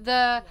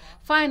the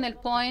final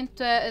point,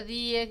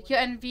 the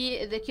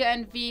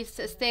QNV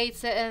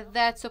states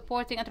that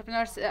supporting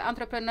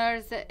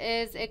entrepreneurs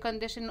is a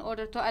condition in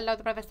order to allow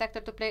the private sector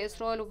to play its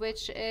role,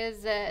 which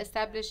is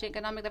establishing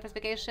economic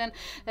diversification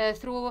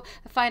through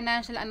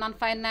financial and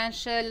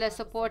non-financial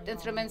support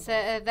instruments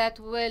that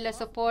will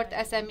support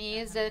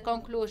SMEs.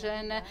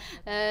 Conclusion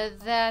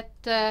that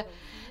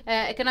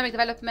economic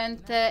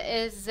development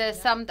is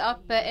summed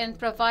up in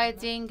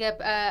providing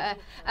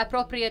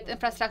appropriate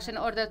infrastructure in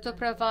order to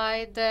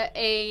provide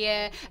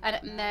an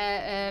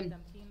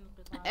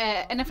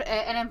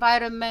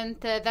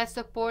environment that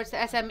supports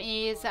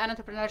SMEs and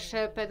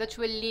entrepreneurship, which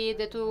will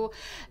lead to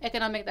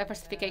economic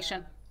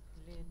diversification.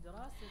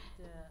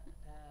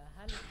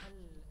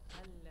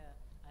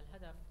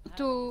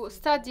 To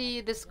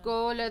study this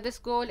goal is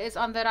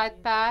on the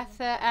right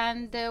path,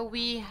 and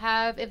we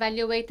have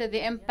evaluated the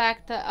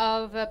impact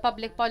of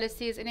public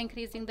policies in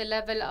increasing the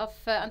level of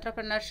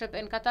entrepreneurship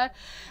in Qatar.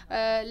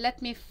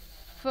 Let me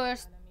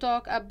first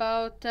talk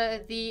about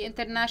the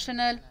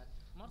International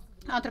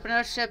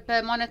Entrepreneurship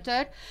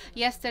Monitor.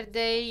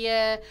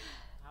 Yesterday,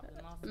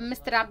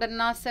 Mr.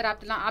 Abdulaziz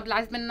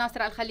bin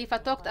Nasser Al Khalifa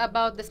talked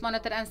about this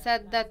monitor and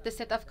said that the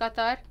state of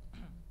Qatar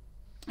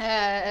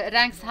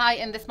ranks high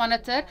in this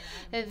monitor.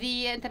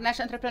 The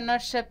International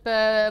Entrepreneurship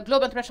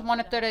Global Entrepreneurship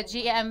Monitor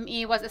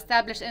 (GME) was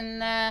established in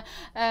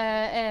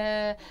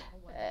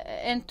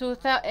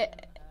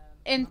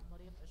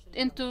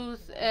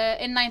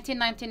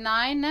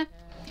 1999.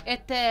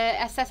 It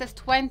assesses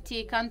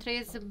 20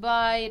 countries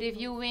by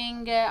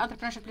reviewing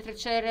entrepreneurship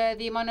literature.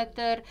 The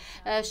monitor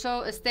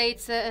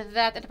states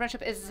that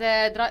entrepreneurship is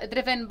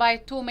driven by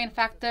two main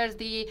factors: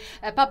 the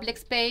public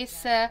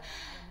space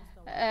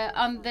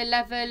on the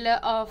level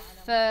of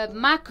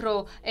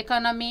macro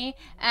economy,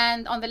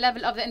 and on the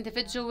level of the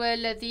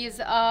individual. These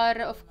are,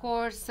 of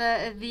course,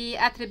 the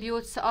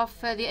attributes of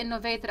the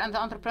innovator and the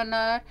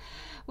entrepreneur.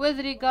 With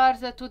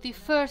regards to the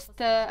first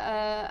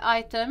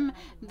item,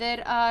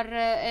 there are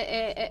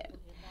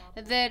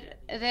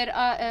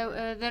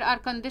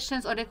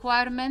conditions or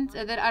requirements.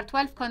 There are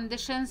 12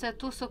 conditions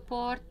to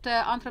support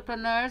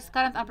entrepreneurs,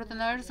 current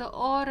entrepreneurs,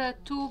 or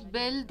to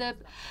build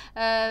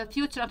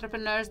future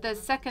entrepreneurs. The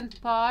second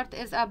part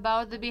is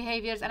about the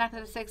behaviors and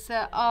characteristics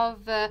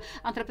of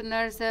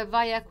entrepreneurs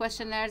via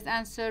questionnaires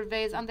and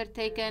surveys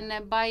undertaken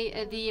by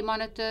the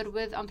monitor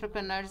with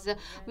entrepreneurs.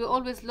 We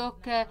always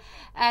look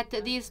at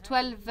these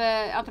 12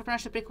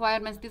 entrepreneurship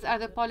requirements. These are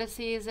the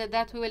policies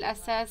that we will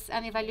assess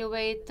and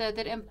evaluate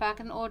their impact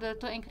in order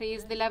to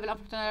increase the level of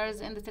entrepreneurs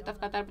in the state of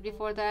Qatar. But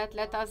before that,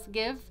 let us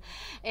give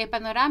a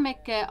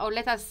panoramic, or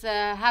let us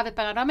have a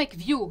panoramic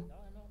view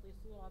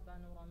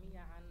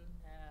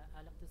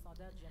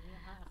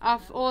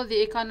of all the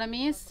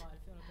economies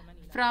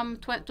from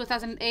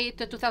 2008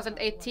 to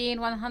 2018,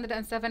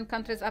 107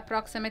 countries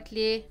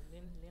approximately,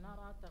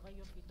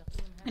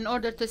 in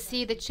order to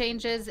see the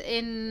changes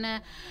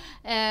in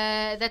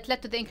that led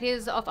to the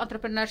increase of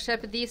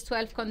entrepreneurship. These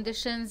 12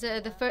 conditions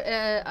is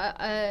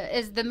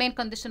the main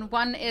condition.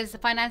 One is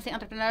financing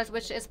entrepreneurs,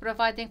 which is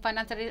providing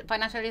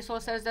financial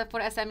resources for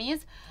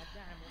SMEs.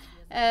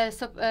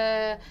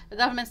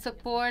 Government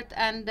support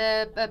and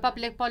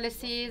public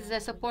policies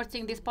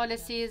supporting these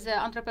policies,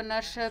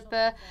 entrepreneurship.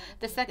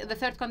 The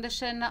third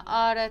condition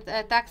are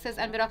taxes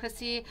and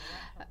bureaucracy.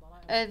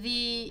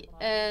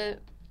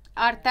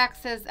 Are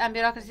taxes and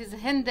bureaucracies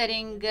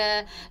hindering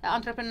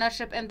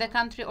entrepreneurship in the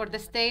country or the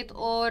state,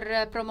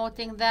 or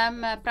promoting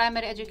them?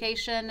 Primary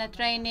education,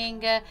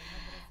 training,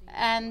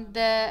 and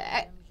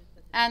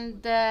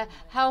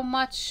how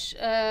much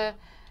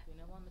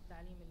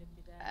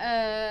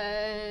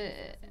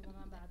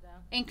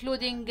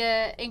including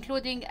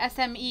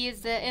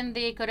SMEs in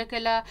the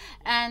curricula,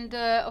 and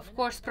of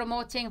course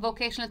promoting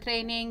vocational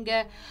training,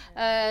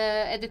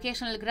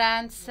 educational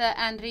grants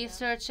and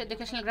research. To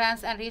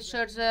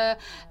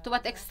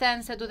what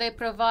extent do they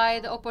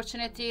provide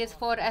opportunities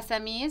for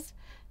SMEs?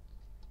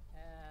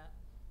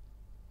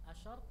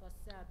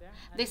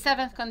 The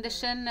seventh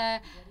condition,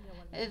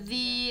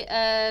 the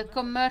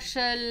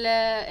commercial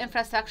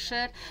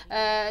infrastructure,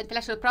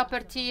 intellectual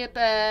property,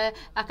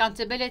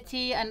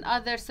 accountability, and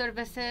other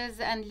services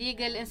and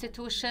legal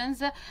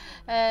institutions,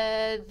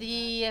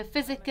 the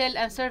physical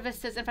and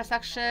services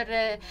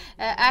infrastructure,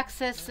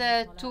 access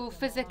to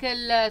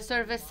physical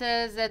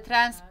services,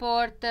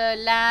 transport,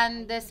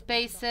 land,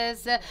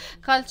 spaces,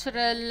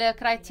 cultural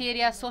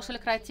criteria, social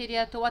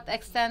criteria. To what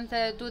extent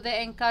do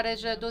they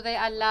encourage, do they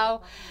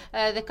allow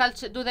the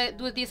culture,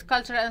 do these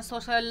cultural and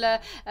social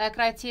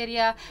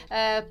criteria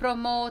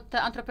promote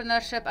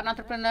entrepreneurship and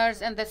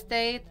entrepreneurs in the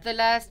state? The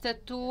last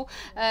two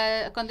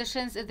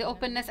conditions is the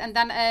openness and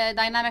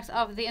dynamics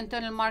of the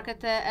internal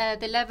market,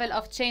 the level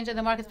of change in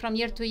the market from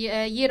year to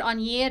year on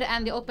year,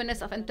 and the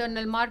openness of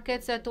internal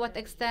markets, to what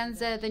extent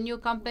the new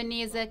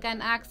companies can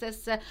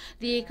access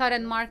the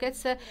current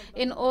markets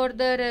in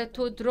order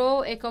to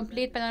draw a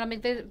complete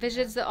panoramic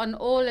vision on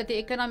all the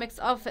economics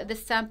of the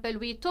sample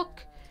we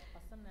took.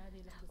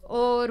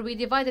 Or we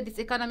divided these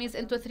economies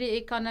into three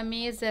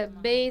economies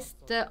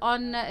based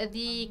on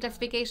the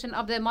classification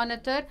of the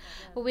monitor,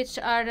 which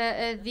are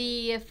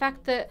the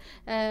factor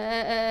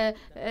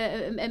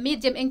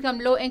medium income,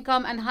 low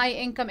income, and high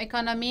income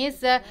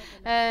economies,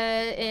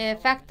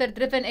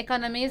 factor-driven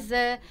economies.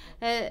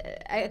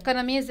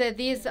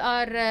 These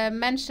are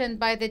mentioned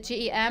by the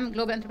GEM,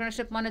 Global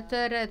Entrepreneurship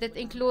Monitor, that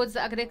includes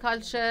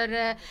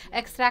agriculture,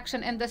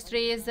 extraction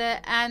industries,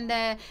 and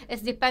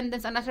its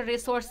dependence on natural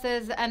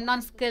resources and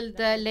non-skilled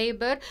labor.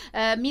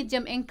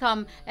 Medium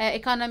income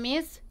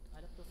economies.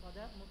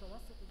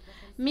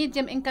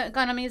 Medium income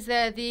economies,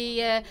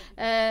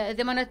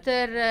 the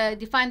monitor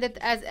defined it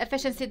as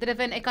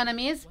efficiency-driven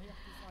economies.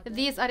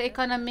 These are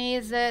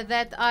economies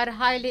that are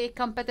highly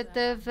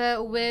competitive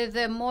with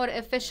more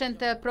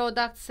efficient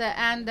products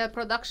and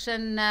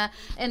production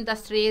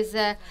industries.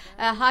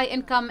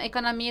 High-income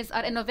economies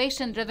are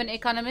innovation-driven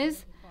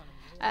economies.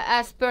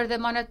 As per the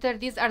monitor,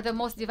 these are the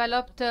most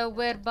developed,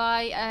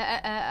 whereby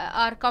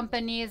our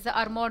companies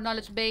are more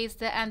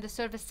knowledge-based and the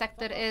service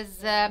sector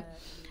is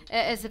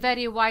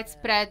very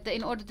widespread.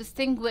 In order to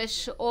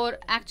distinguish, or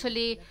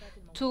actually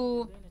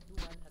to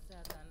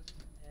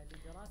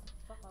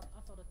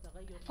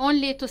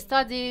only to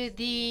study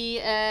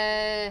the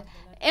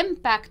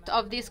impact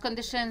of these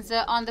conditions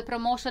on the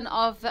promotion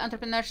of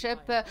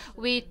entrepreneurship,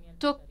 we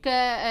took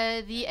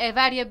the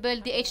variable,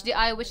 the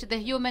HDI, which is the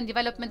Human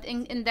Development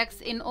Index,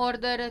 in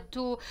order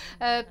to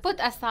put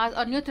aside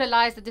or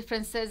neutralize the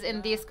differences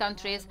in these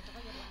countries.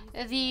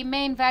 The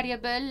main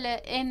variable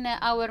in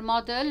our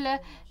model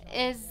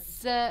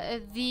is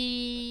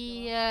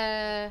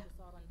the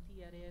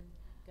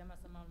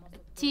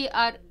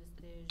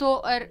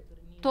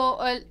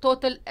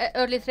total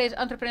early stage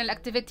entrepreneurial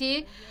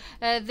activity.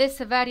 This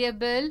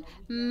variable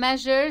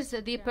measures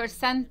the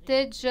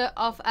percentage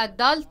of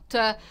adult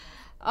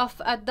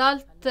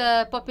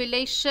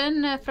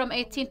population from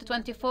 18 to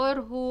 24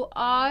 who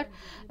are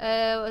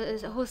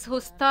who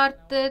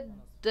started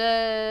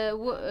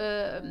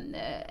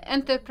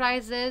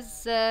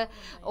enterprises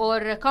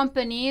or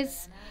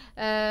companies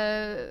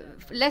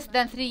less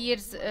than 3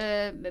 years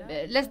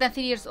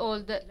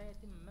old.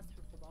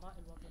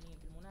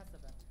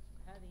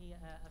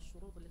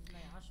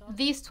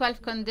 These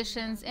 12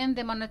 conditions in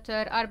the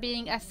monitor are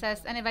being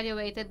assessed and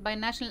evaluated by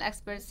national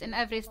experts in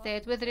every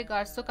state. With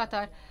regards to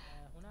Qatar,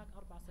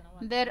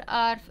 there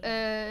are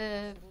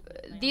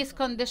these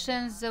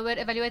conditions were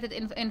evaluated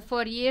in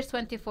 4 years: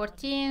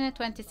 2014,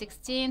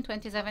 2016,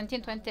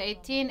 2017,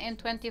 2018. In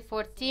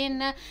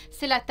 2014,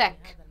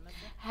 Silatech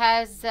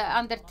has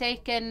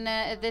undertaken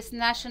this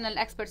national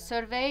expert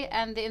survey,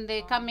 and in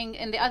the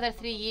other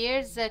 3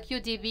 years,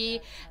 QDB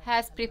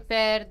has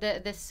prepared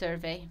this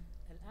survey.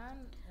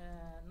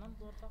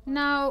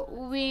 Now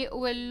we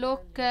will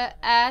look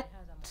at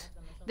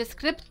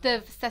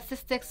descriptive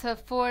statistics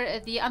for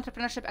the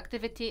entrepreneurship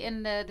activity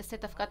in the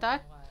state of Qatar.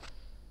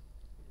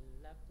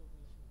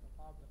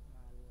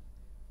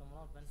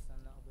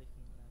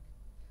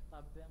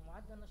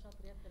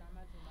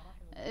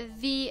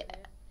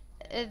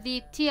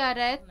 The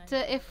TRET,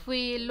 if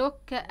we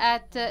look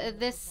at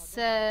this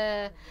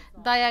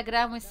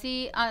diagram, we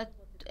see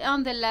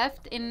on the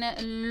left, in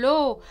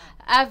low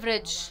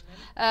average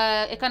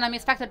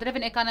economies,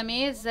 factor-driven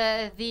economies,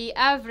 the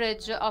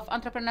average of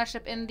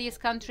entrepreneurship in these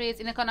countries,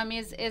 in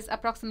economies, is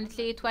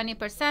approximately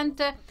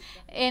 20%.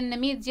 In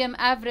medium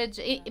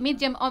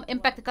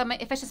impact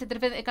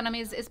efficiency-driven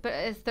economies is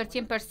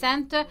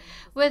 13%.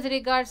 With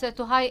regards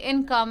to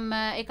high-income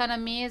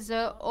economies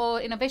or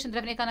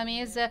innovation-driven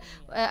economies,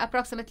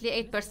 approximately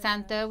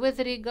 8%. With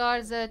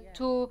regards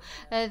to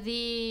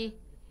the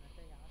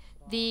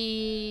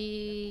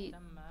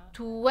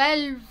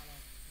 12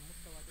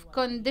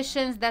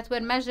 conditions that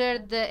were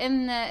measured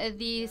in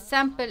the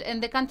sample, in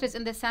the countries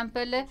in the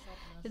sample,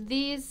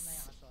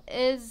 this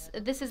is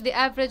the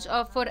average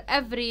for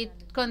every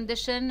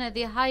condition.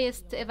 The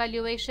highest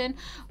evaluation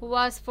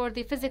was for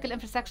the physical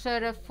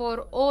infrastructure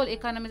for all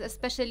economies,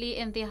 especially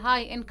in the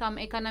high income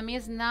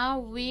economies. Now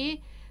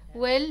we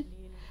will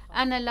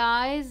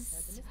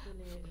analyze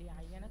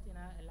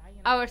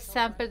our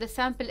sample. The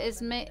sample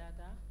is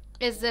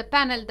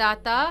panel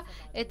data.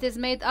 It is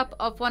made up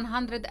of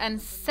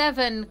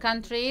 107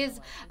 countries.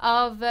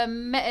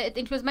 It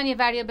includes many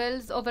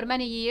variables over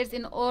many years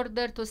in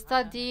order to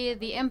study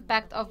the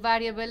impact of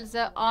variables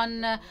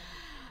on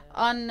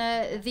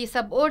the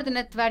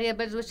subordinate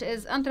variables, which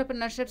is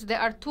entrepreneurships. There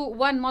are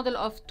one model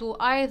of two,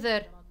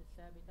 either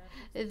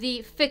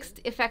the fixed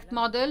effect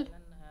model.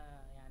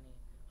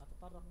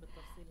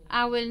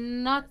 I will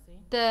not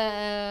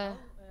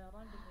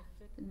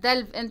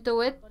delve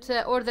into it,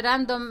 or the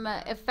random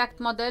effect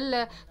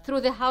model.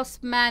 Through the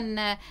Houseman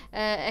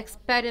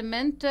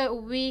experiment,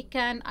 we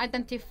can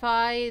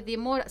identify the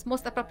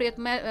most appropriate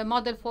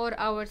model for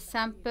our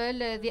sample.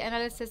 The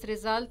analysis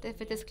result, if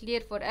it is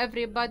clear for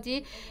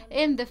everybody.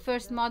 In the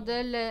first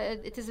model,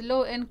 it is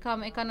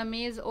low-income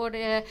economies or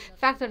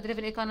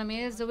factor-driven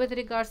economies. With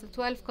regards to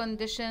 12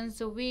 conditions,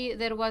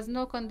 there was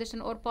no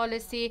condition or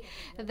policy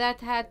that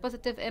had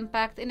positive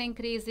impact in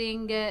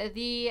increasing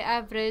the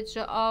average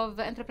of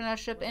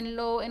entrepreneurship in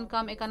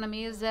low-income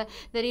economies. The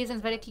reason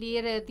is very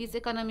clear. These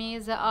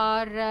economies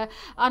are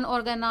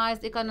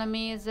unorganized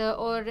economies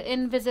or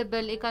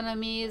invisible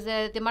economies.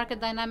 The market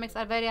dynamics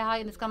are very high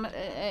in these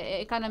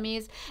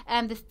economies,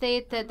 and the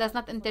state does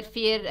not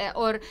interfere,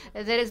 or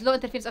there is low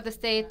interference of the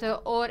state,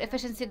 or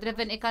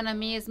efficiency-driven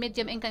economies,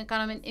 medium-income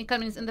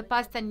economies. In the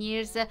past 10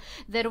 years,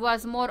 there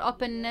was more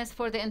openness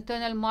for the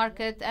internal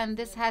market, and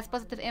this has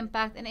positive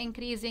impact in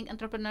increasing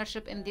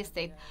entrepreneurship in the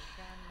state.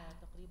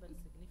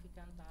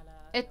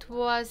 It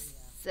was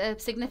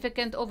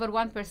significant over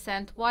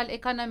 1%, while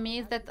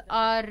economies that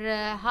are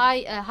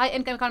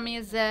high-income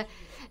economies,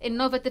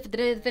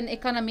 innovative-driven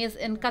economies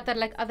in Qatar,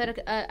 like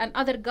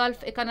other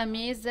Gulf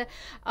economies,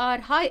 are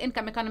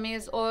high-income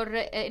economies or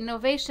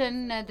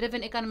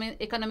innovation-driven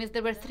economies.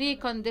 There were three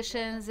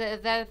conditions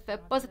that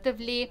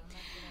positively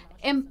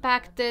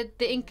impacted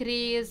the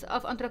increase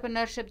of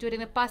entrepreneurship during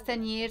the past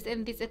 10 years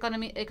in these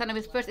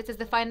economies. First, it is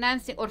the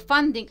financing or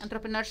funding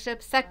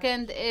entrepreneurship.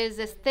 Second is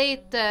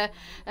state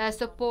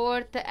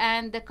support,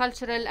 and the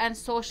cultural and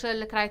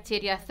social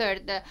criteria.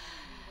 Third,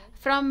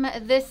 from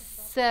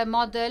this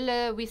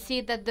model, we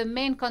see that the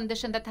main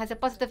condition that has a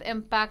positive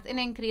impact in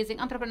increasing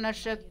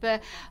entrepreneurship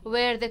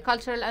were the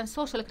cultural and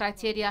social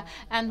criteria.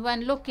 And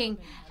when looking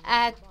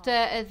at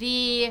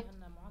the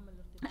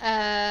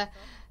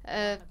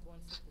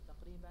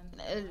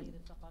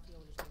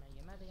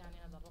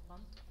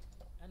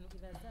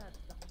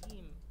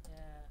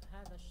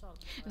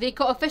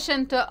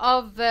coefficient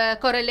of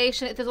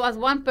correlation, it was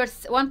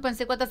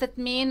 1.6. What does it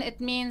mean? It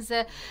means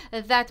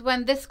that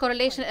when this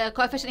correlation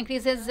coefficient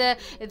increases,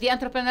 the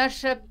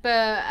entrepreneurship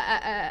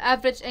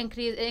average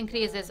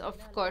increases, of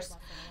course.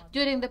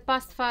 During the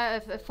past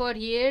 4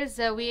 years,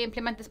 we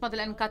implement this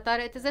model in Qatar.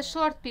 It is a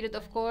short period,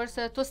 of course,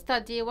 to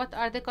study what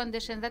are the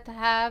conditions that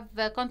have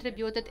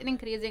contributed in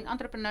increasing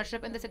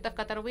entrepreneurship in the state of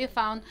Qatar. We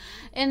found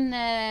in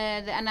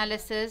the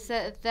analysis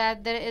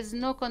that there is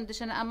no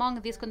condition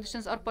among these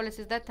conditions or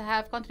policies that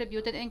have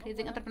contributed in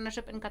increasing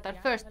entrepreneurship in Qatar.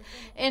 First,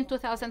 in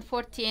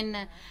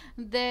 2014,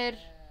 the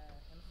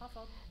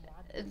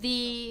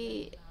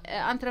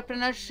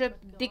entrepreneurship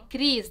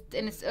decreased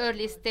in its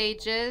early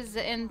stages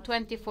in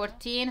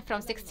 2014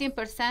 from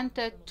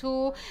 16%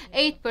 to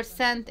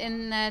 8%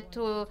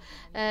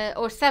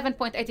 or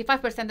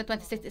 7.85% in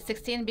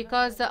 2016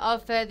 because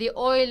of the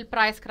oil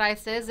price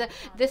crisis.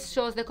 This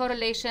shows the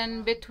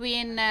correlation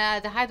between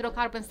the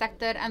hydrocarbon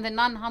sector and the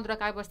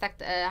non-hydrocarbon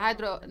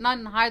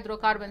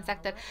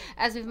sector.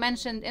 As we've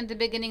mentioned in the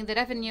beginning, the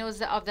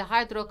revenues of the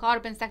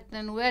hydrocarbon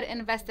sector were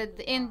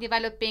invested in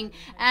developing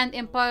and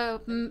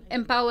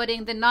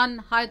empowering the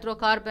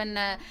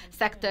non-hydrocarbon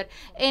sector.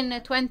 In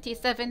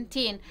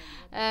 2017,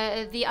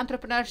 the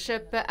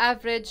entrepreneurship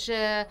average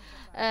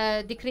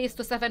decreased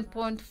to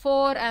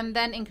 7.4 and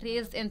then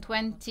increased in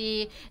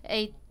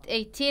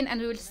 2018,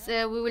 and we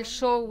will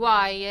show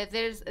why.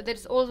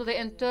 There's also the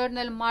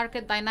internal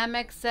market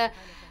dynamics.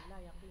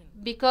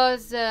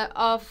 Because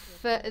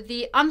of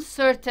the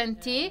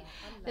uncertainty,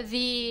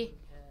 the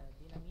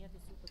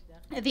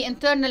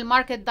internal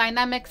market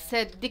dynamics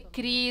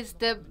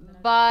decreased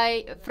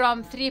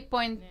from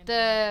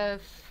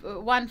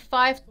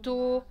 3.15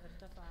 to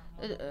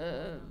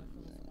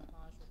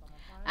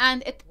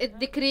and it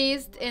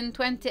decreased in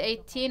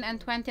 2018 and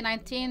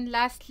 2019.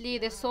 Lastly,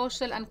 the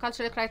social and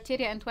cultural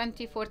criteria in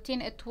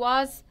 2014, it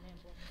was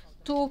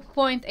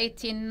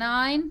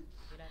 2.89.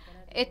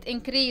 It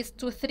increased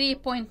to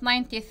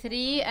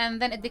 3.93, and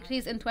then it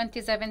decreased in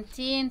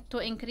 2017 to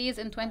increase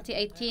in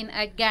 2018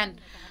 again.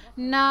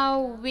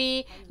 Now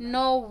we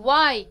know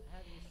why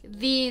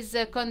these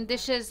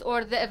conditions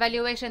or the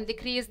evaluation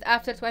decreased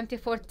after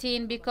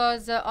 2014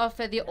 because of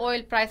the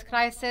oil price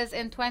crisis.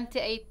 In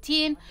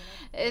 2018,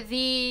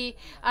 the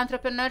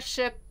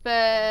entrepreneurship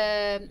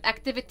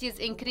activities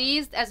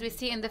increased, as we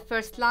see in the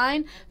first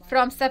line,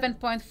 from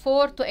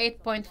 7.4 to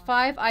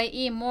 8.5,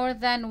 i.e. more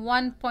than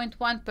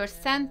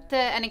 1.1%,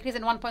 an increase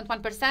in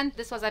 1.1%.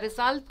 This was a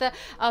result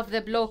of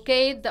the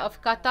blockade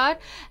of Qatar,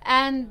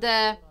 and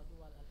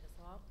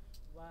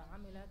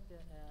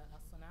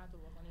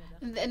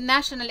The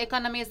national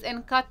economies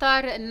in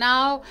Qatar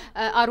now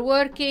are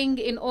working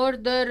in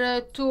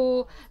order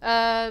to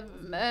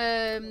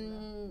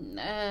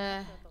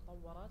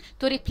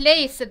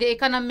replace the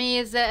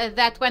economies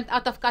that went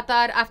out of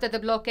Qatar after the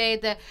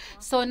blockade.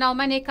 So now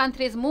many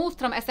countries moved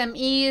from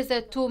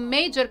SMEs to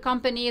major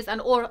companies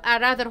or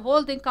rather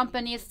holding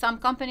companies. Some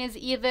companies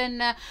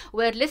even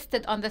were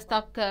listed on the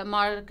stock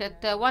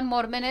market. One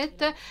more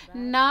minute.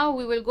 Now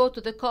we will go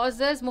to the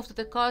causes, move to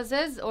the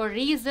causes or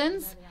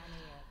reasons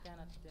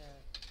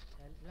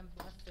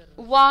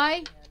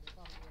why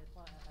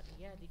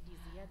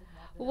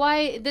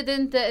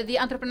didn't the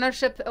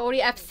entrepreneurship or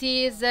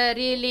EFCs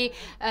really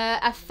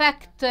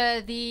affect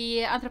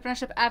the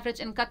entrepreneurship average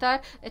in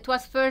Qatar? It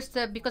was first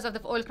because of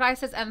the oil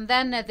crisis and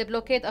then the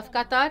blockade of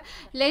Qatar.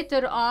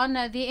 Later on,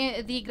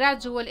 the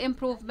gradual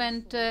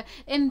improvement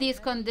in these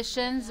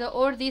conditions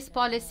or these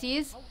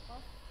policies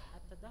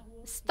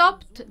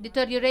stopped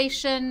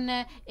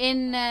deterioration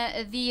in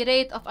the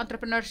rate of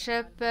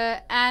entrepreneurship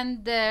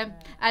and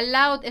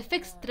allowed a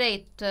fixed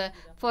rate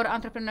for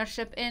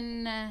entrepreneurship.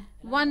 In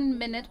 1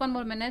 minute, one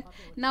more minute.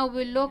 Now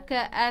we look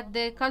at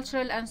the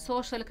cultural and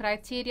social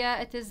criteria.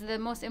 It is the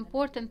most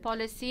important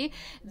policy.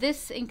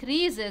 This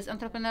increases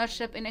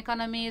entrepreneurship in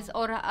economies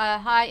or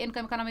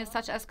high-income economies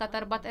such as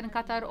Qatar. But in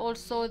Qatar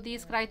also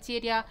these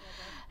criteria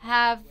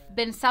have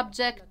been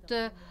subject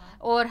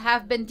or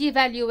have been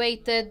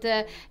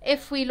devaluated.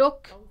 If we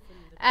look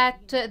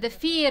at the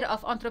fear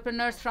of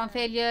entrepreneurs from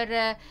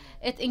failure,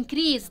 it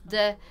increased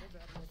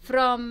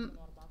from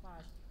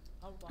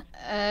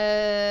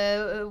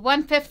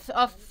 1/5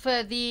 of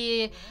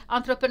the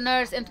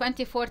entrepreneurs in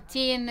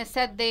 2014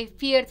 said they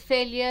feared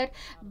failure,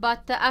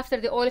 but after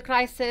the oil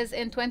crisis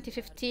in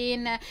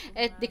 2015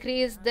 it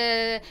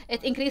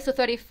increased to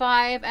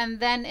 35, and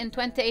then in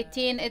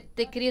 2018 it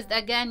decreased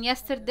again.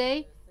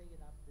 Yesterday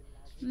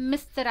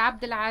Mr.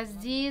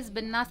 Abdulaziz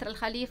bin Nasser Al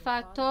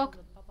Khalifa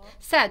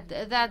said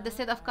that the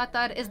state of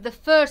Qatar is the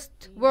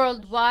first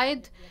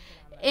worldwide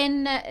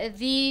in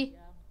the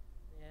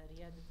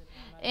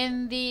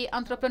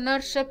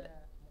entrepreneurship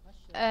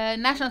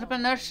National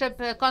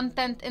Entrepreneurship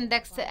Content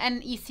Index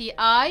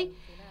NECI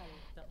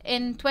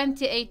in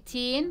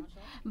 2018.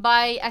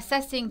 By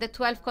assessing the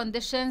 12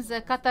 conditions,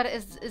 Qatar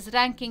is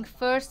ranking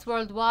first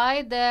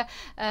worldwide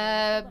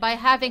by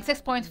having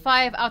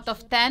 6.5 out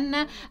of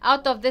 10.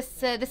 Out of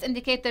this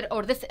indicator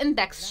or this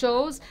index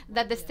shows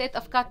that the state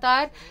of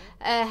Qatar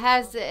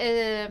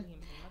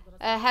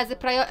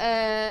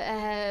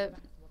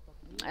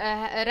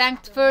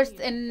ranked first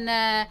in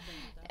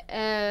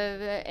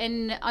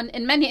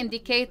many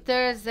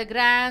indicators: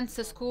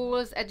 grants,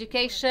 schools,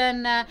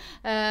 education,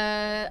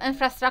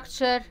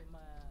 infrastructure.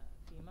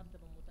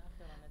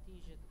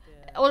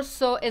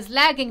 Also is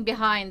lagging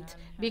behind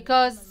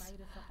because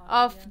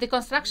of the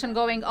construction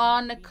going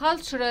on.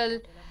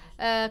 Cultural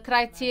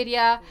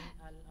criteria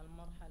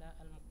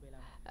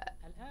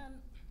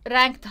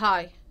ranked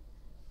high.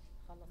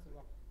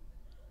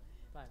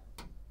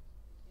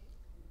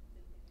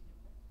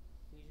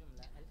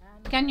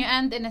 Can you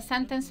end in a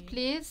sentence,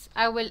 please?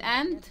 I will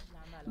end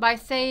by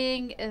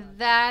saying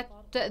that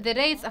the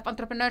rates of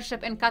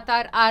entrepreneurship in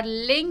Qatar are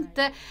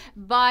linked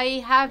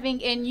by having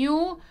a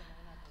new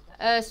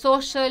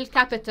social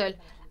capital,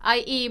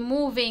 i.e.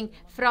 moving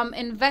from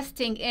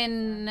investing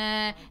in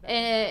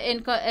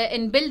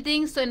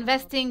buildings to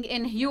investing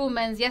in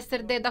humans.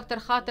 Yesterday, Dr.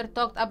 Khater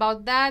talked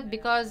about that.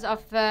 Because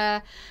of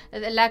the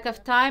lack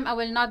of time, I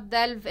will not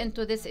delve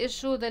into this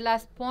issue. The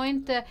last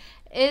point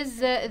is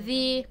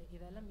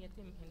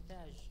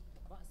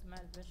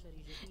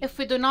if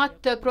we do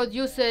not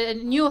produce a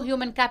new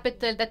human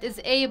capital that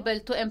is able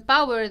to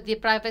empower the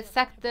private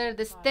sector,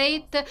 the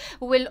state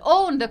will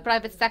own the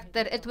private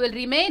sector. It will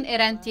remain a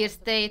rentier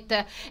state.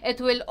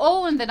 It will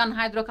own the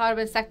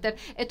non-hydrocarbon sector.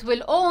 It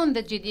will own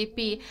the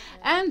GDP.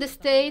 And the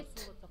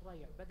state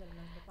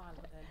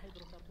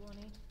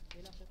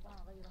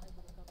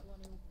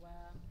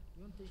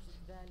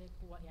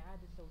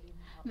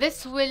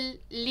this will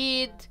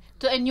lead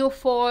to a new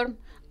form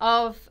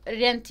of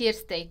rentier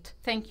state.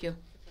 Thank you.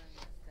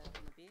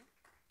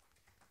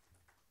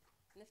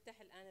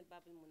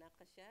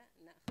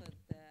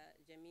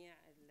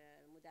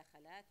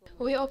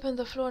 We open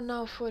the floor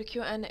now for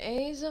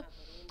Q&As.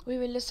 We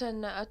will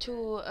listen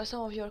to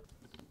some of your...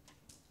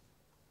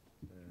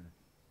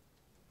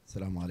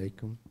 Assalamu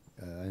alaikum.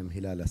 I am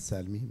Hilal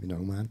Al-Salmi in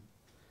Oman.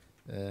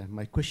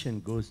 My question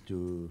goes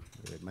to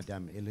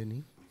Madame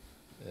Eleni.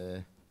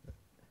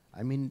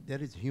 I mean,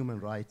 there is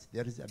human rights.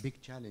 There is a big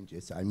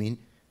challenges. I mean,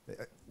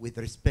 with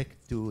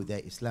respect to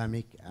the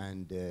Islamic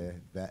and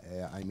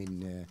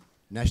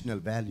national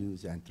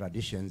values and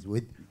traditions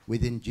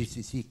within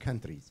GCC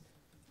countries.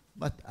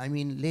 But I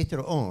mean,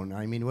 later on,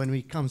 I mean, when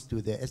it comes to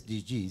the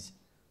SDGs,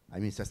 I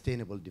mean,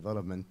 Sustainable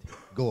Development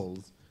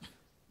Goals,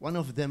 one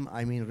of them,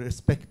 I mean,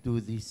 respect to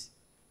this,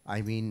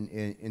 I mean,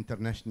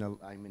 international,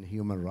 I mean,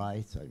 human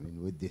rights, I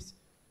mean, with this.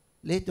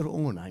 Later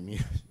on, I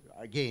mean,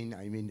 again,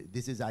 I mean,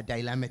 this is a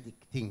dilemmatic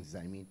things,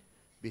 I mean,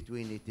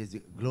 between it is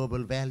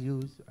global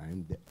values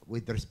and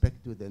with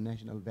respect to the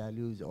national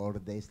values or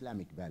the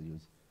Islamic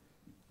values.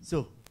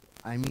 So,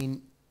 I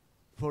mean,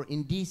 for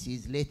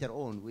indices later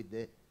on, with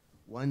the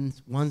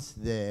once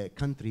the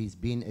country is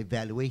being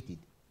evaluated,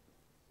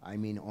 I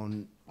mean,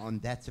 on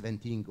that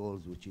 17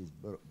 goals which is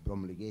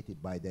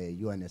promulgated by the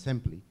UN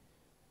Assembly,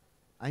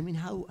 I mean,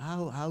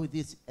 how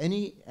this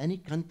any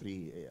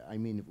country, I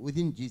mean,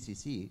 within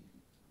GCC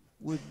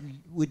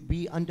would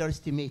be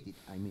underestimated.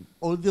 I mean,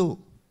 although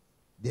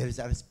there is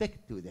a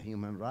respect to the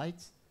human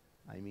rights,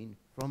 I mean,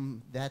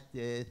 from that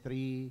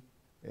three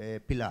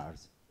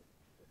pillars,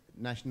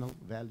 national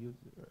values,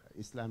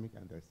 Islamic,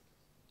 and others.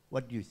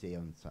 What do you say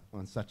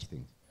on such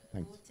things?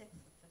 Thanks.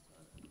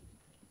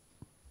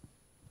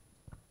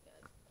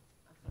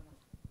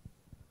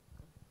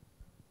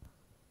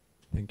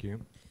 Thank you.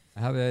 I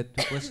have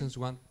two questions,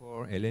 one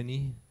for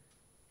Eleni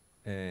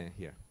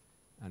here,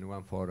 and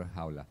one for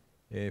Khawla.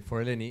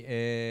 For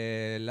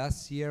Eleni,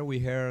 last year we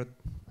heard,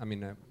 I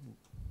mean,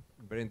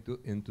 very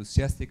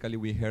enthusiastically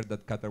we heard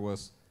that Qatar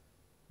was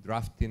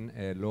drafting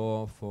a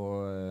law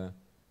for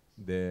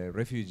the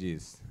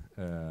refugees.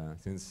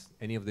 Since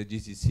any of the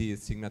GCC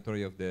is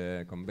signatory of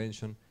the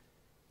convention,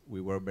 we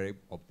were very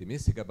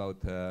optimistic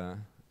about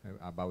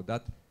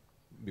that,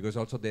 because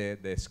also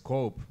the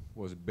scope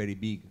was very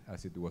big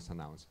as it was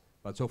announced.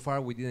 But so far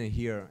we didn't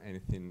hear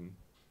anything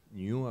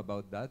new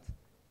about that,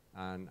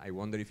 and I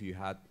wonder if you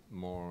had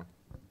more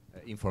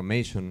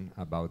information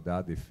about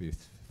that, if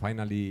it's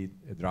finally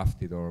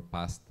drafted or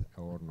passed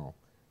or no.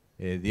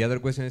 The other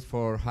question is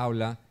for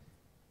Khawla.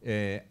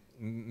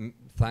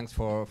 Thanks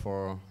for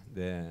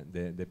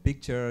the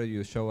picture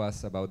you show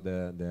us about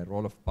the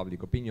role of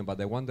public opinion, but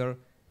I wonder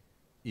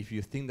if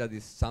you think that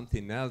is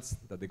something else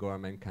that the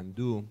government can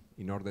do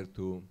in order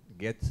to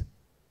get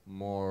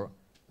more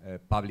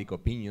public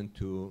opinion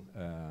to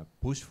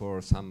push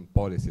for some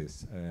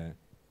policies.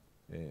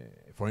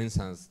 For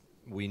instance,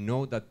 we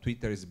know that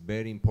Twitter is a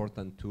very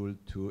important tool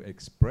to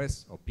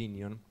express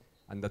opinion,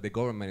 and that the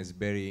government is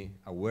very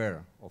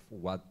aware of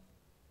what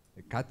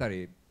the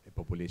Qatari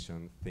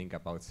population think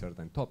about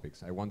certain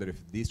topics. I wonder if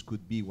this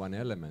could be one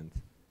element,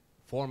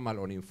 formal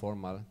or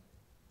informal,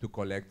 to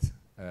collect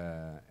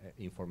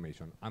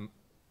information.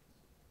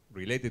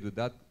 Related to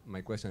that,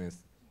 my question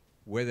is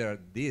whether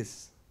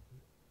these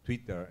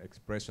Twitter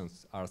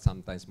expressions are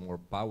sometimes more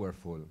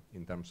powerful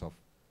in terms of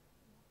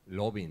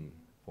lobbying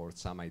for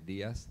some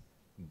ideas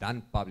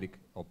than public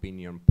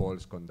opinion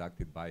polls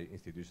conducted by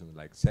institutions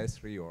like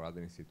ISESCO or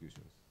other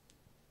institutions.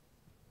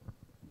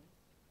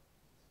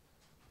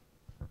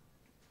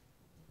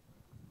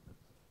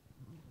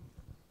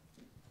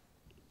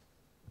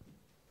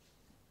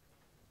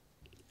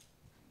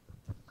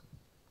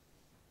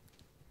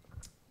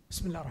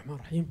 بسم الله الرحمن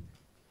الرحيم.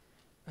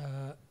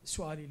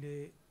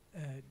 سؤالي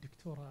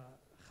للدكتورة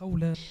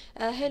خولة.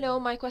 Hello,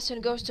 my question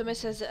goes to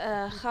Mrs.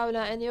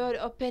 Khawla. In your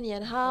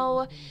opinion,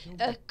 how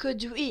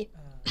could we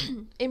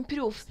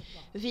improve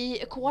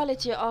the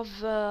quality of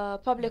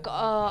public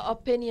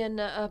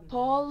opinion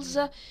polls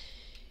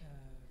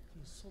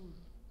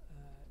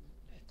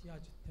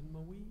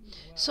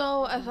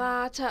so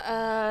that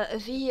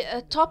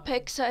the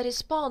topics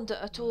respond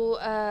to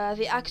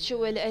the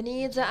actual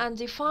needs and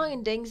the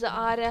findings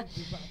are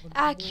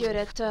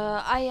accurate?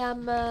 I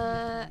am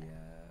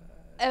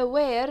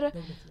aware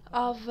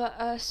of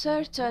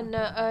certain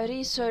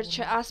research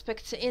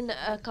aspects in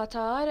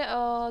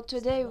Qatar.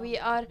 Today we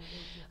are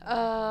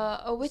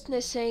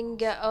witnessing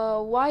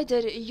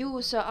wider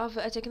use of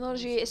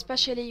technology,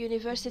 especially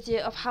University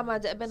of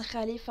Hamad bin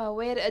Khalifa,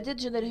 where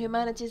digital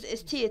humanities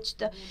is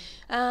taught,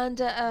 and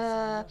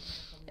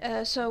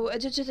so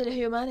digital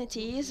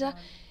humanities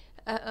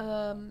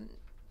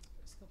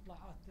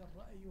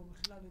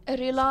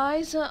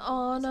relies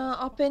on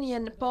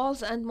opinion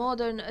polls and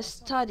modern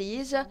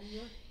studies.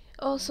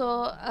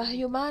 Also,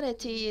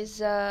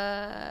 humanities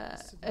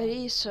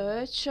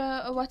research,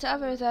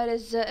 whatever that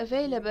is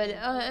available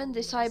in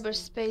the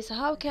cyberspace.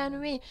 How can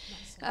we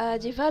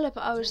develop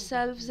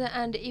ourselves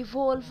and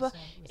evolve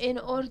in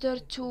order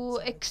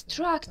to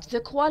extract the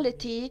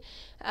quality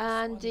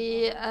and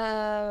the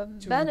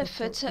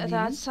benefits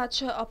that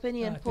such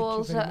opinion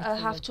polls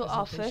have to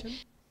offer?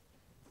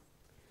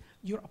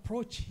 Your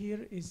approach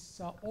here is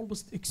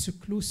almost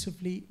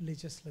exclusively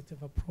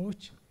legislative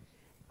approach,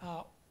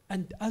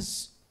 and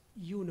as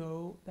you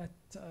know that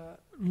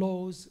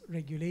laws,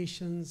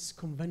 regulations,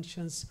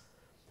 conventions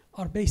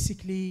are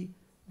basically,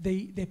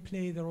 they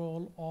play the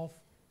role of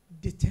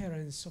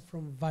deterrence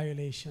from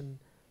violation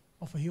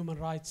of human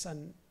rights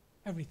and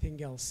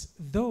everything else.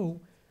 Though,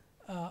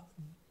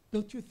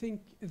 don't you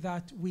think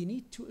that we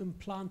need to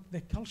implant the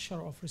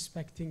culture of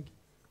respecting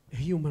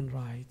human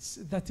rights?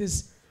 That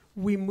is,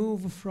 we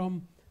move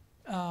from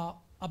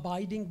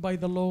abiding by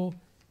the law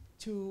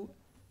to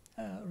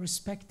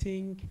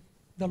respecting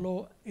the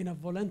law in a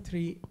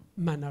voluntary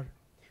manner.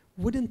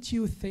 Wouldn't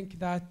you think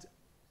that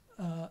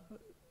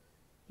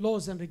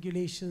laws and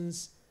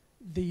regulations,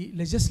 the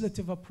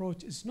legislative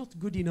approach is not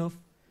good enough,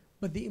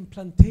 but the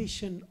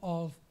implantation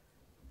of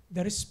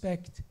the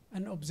respect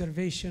and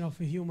observation of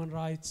human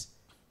rights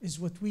is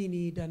what we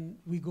need, and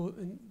we go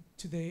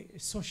into the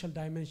social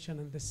dimension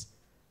in this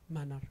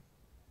manner?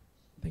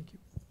 Thank you.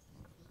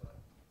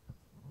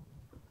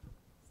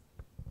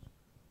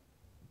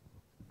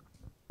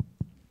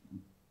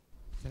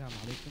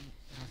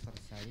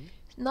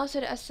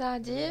 Nasser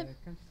Al-Saadi.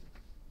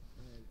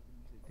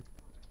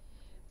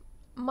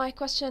 My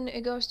question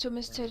goes to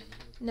Mr.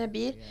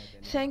 Nabil.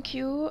 Thank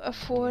you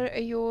for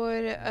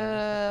your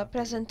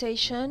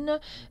presentation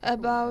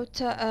about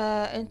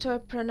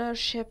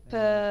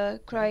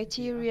entrepreneurship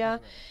criteria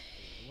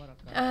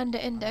and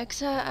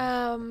index.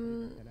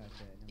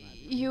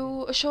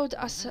 You showed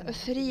us a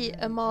free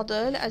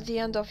model at the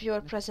end of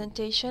your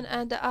presentation,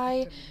 and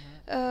I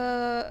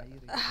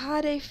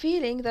had a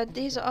feeling that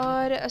these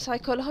are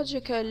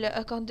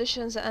psychological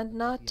conditions and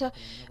not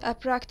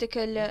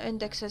practical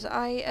indexes.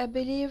 I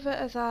believe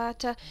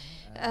that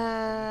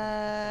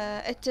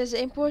it is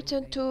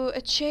important to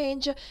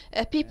change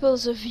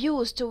people's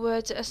views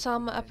towards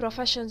some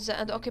professions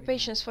and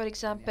occupations. For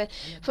example,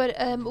 for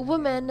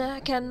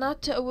women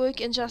cannot work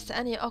in just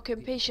any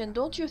occupation.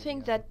 Don't you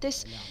think that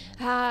this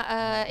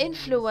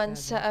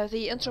influence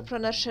the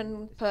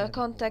entrepreneurship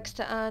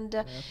context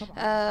and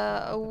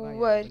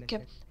work?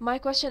 My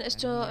question is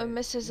to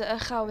Mrs.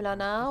 Khawla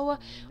now.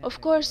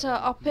 Of course,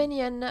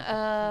 opinion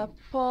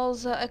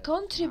polls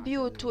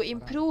contribute to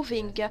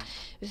improving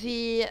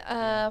the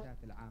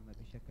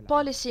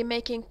policy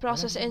making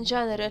process in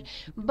general,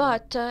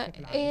 but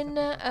in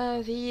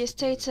the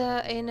states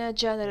in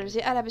general,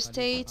 the Arab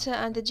states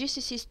and the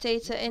GCC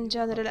states in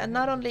general, and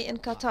not only in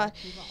Qatar,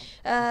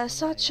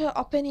 such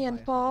opinion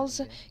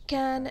polls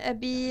can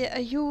be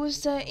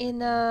used in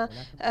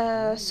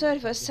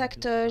service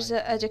sectors,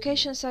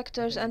 education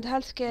sectors, and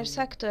healthcare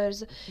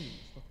sectors.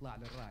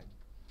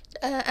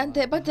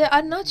 But they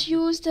are not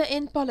used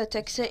in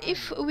politics.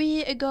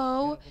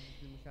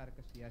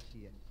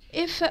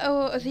 If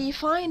the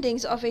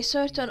findings of a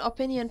certain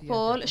opinion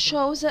poll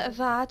shows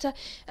that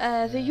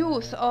the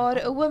youth or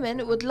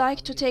women would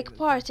like to take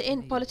part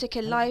in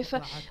political life,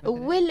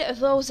 will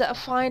those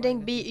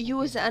findings be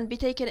used and be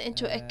taken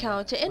into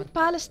account? In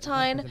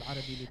Palestine,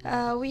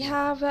 we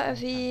have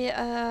the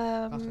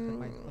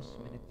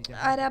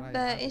Arab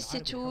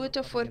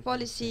Institute for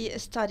Policy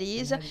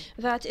Studies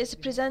that is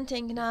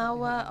presenting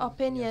now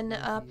opinion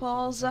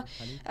polls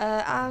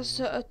as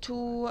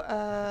to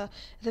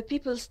the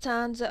people's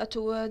stands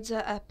towards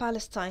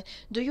Palestine.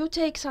 Do you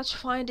take such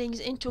findings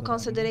into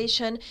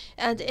consideration,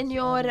 and in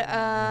your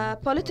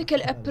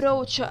political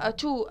approach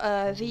to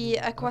the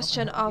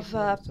question of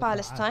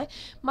Palestine?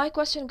 My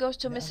question goes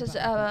to Mrs.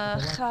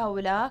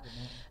 Khawla.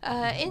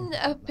 In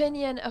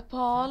opinion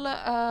poll,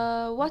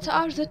 what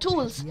are the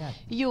tools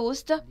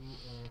used,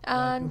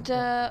 and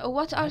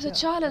what are the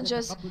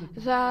challenges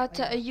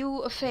that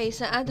you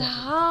face, and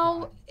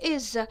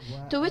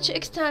to which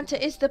extent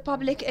is the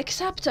public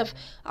acceptive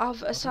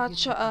of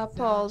such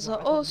polls?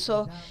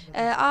 Also,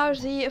 are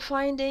the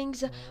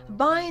findings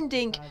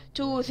binding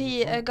to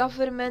the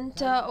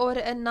government or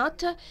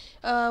not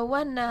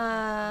when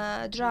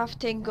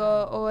drafting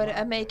or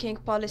making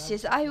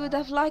policies? I would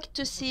have liked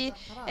to see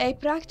a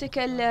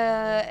practical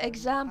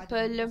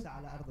example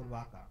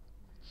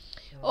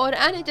or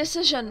any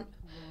decision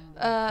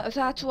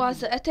that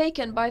was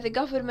taken by the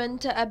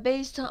government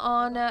based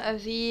on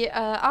the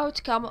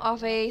outcome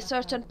of a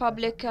certain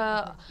public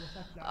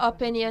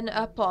opinion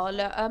poll.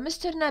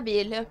 Mr.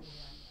 Nabil.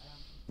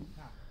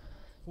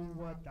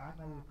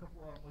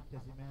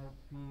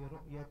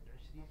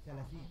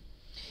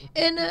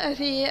 In the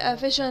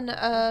Vision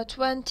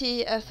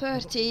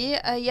 2030,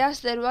 yes,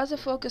 there was a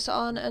focus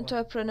on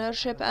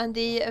entrepreneurship, and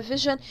the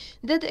vision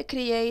did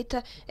create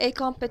a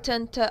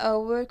competent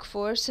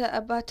workforce,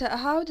 but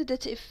how did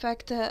it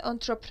affect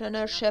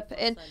entrepreneurship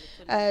in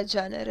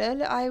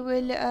general? I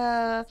will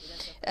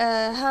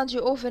hand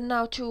you over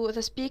now to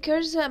the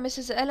speakers.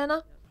 Mrs.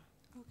 Elena?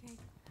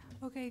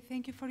 Okay,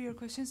 thank you for your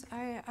questions.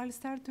 I'll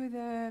start with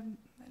a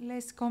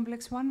less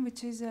complex one,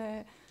 which is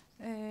the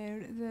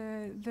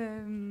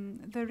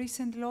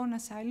recent law on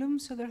asylum.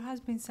 So there has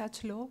been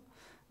such law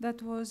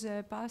that was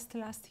passed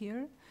last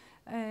year,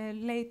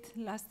 late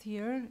last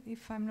year,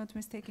 if I'm not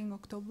mistaken,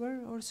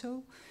 October or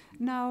so.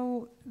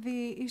 Now,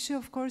 the issue,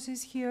 of course,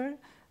 is here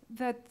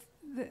that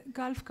the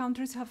Gulf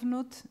countries have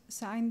not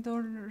signed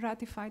or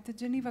ratified the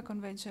Geneva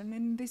Convention,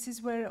 and this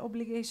is where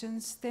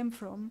obligations stem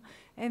from.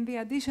 And the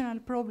additional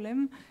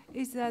problem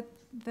is that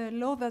the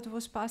law that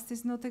was passed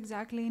is not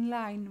exactly in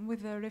line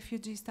with the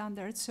refugee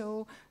standards.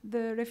 So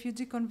the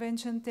Refugee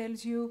Convention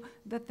tells you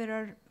that there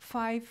are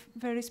 5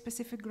 very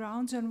specific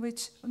grounds on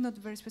which, not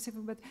very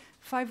specific, but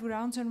 5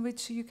 grounds on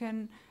which you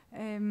can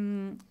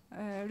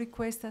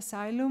request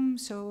asylum.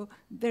 So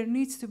there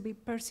needs to be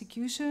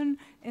persecution,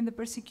 and the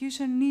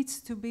persecution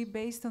needs to be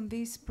based on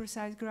these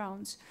precise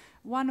grounds.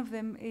 One of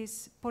them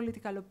is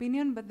political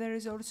opinion, but there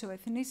is also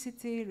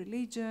ethnicity,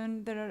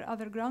 religion, there are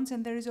other grounds,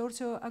 and there is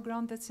also a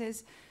ground that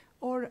says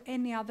or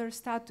any other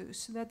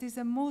status. That is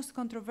the most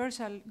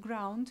controversial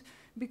ground,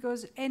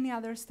 because any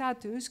other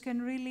status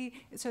can really,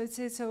 so it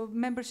says so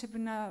membership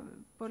in a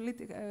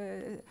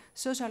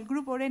social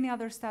group or any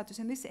other status.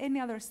 And this any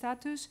other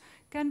status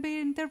can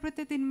be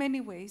interpreted in many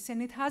ways,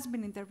 and it has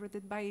been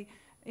interpreted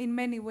in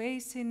many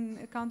ways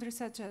in countries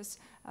such as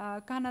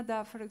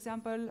Canada, for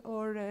example,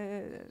 or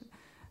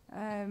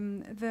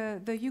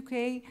the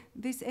UK,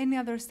 this any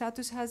other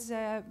status has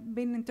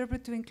been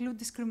interpreted to include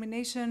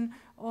discrimination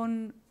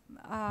on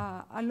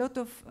a lot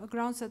of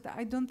grounds that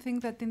I don't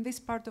think that in this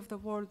part of the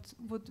world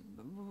would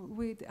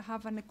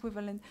have an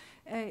equivalent.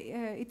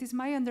 It is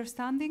my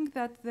understanding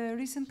that the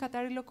recent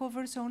Qatari law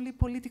covers only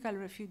political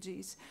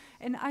refugees.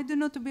 And I don't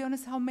know, to be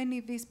honest, how many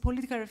of these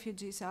political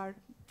refugees are.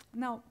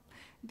 Now,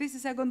 this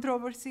is a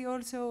controversy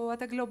also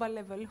at a global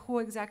level, who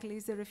exactly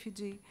is the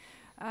refugee.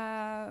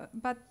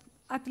 But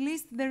at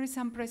least there is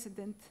some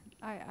precedent.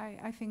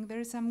 I think there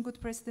is some good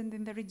precedent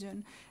in the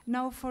region.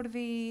 Now for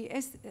the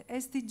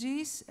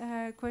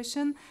SDGs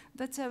question,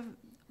 that's a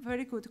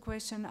very good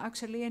question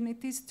actually, and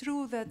it is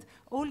true that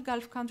all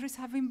Gulf countries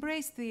have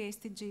embraced the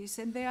SDGs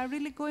and they are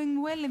really going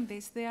well in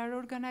this. They are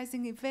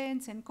organizing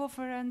events and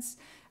conferences,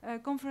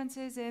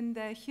 and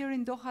here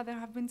in Doha there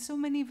have been so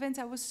many events.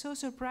 I was so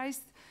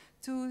surprised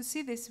to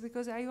see this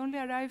because I only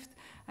arrived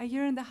a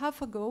year and a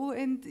half ago,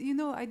 and you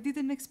know, I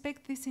didn't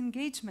expect this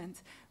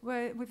engagement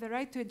with the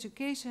right to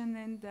education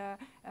and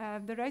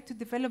the right to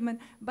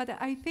development. But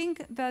I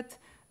think that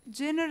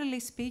generally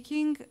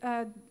speaking,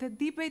 the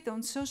debate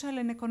on social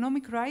and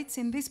economic rights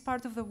in this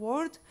part of the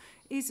world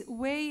is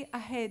way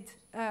ahead,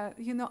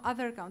 you know,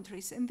 other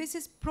countries. And this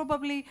is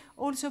probably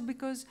also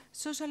because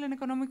social and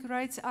economic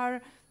rights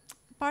are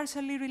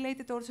partially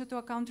related also to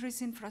a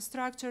country's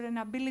infrastructure and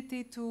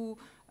ability to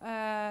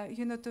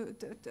you know,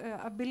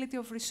 ability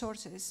of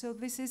resources. So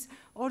this is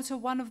also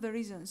one of the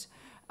reasons.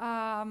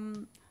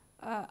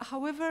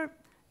 However,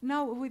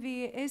 now with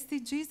the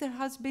SDGs, there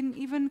has been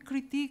even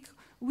critique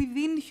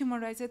within human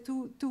rights.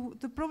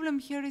 The problem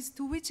here is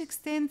to which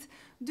extent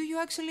do you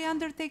actually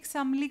undertake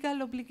some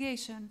legal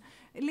obligation?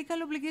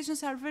 Legal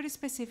obligations are very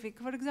specific.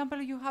 For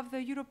example, you have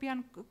the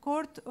European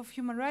Court of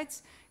Human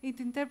Rights. It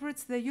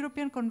interprets the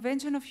European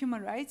Convention of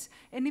Human Rights,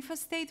 and if a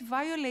state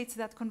violates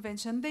that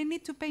convention, they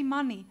need to pay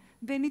money.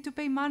 They need to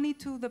pay money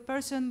to the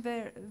person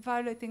they're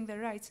violating their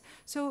rights.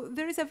 So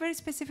there is a very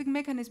specific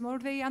mechanism, or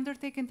they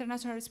undertake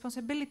international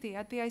responsibility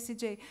at the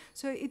ICJ.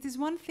 So it is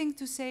one thing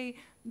to say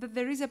that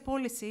there is a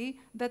policy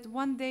that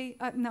one day,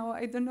 now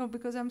I don't know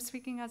because I'm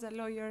speaking as a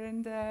lawyer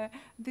and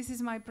this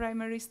is my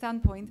primary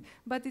standpoint,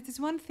 but it is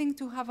one thing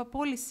to have a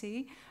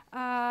policy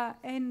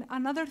and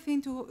another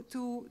thing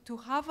to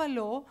have a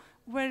law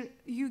where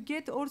you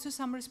get also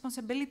some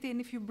responsibility,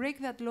 and if you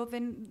break that law,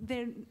 then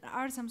there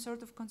are some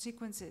sort of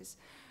consequences.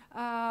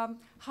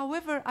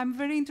 However, I'm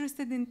very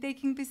interested in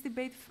taking this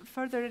debate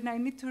further, and I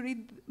need to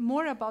read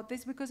more about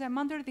this because I'm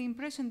under the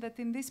impression that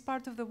in this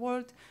part of the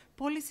world,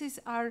 policies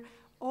are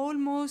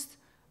almost,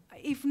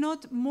 if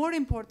not more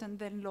important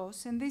than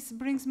laws. And this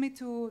brings me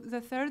to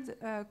the third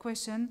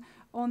question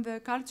on the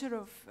culture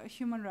of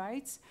human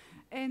rights.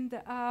 And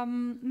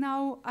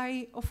now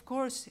of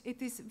course,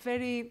 it is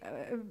very,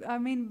 I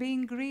mean,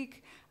 being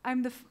Greek,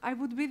 I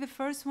would be the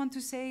first one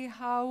to say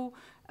how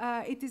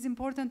it is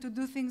important to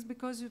do things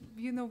because,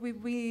 you know,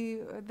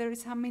 there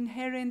is some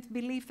inherent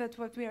belief that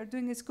what we are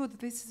doing is good.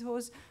 This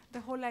was the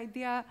whole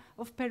idea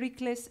of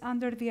Pericles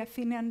under the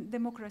Athenian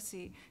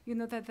democracy. You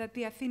know, that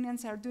the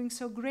Athenians are doing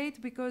so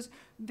great because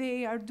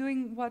they are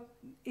doing what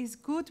is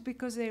good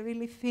because they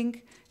really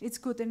think it's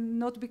good and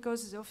not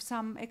because of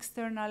some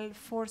external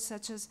force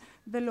such as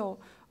the law.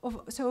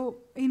 So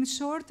in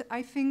short,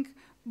 I think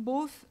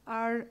both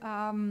are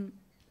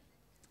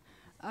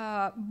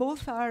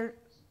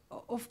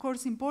of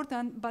course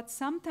important, but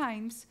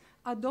sometimes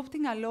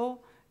adopting a law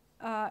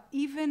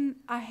even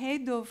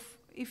ahead of,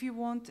 if you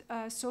want,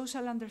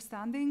 social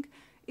understanding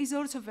is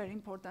also very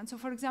important. So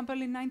for example,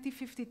 in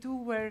 1952,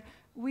 where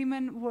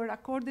women were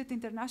accorded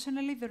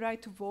internationally the right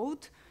to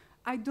vote,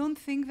 I don't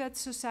think that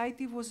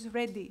society was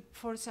ready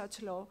for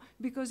such law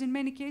because in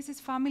many cases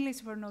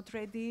families were not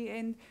ready,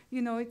 and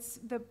you know, it's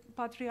the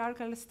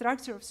patriarchal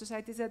structure of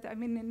societies that, I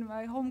mean, in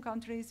my home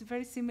country is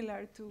very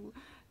similar to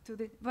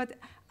but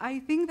I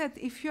think that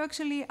if you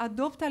actually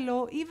adopt a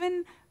law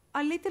even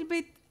a little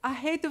bit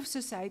ahead of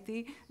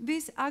society,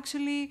 this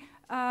actually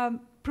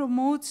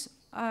promotes,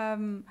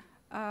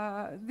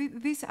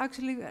 this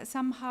actually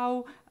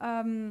somehow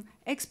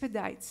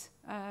expedites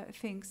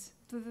things.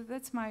 So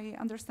that's my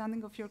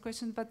understanding of your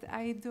question, but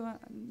I do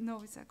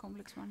know it's a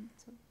complex one.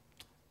 So.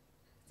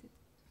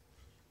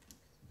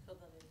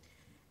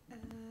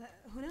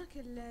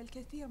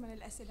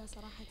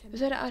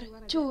 There are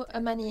too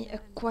many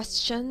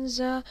questions.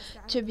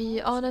 To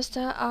be honest,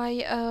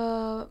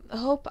 I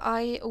hope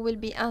I will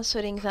be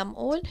answering them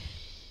all.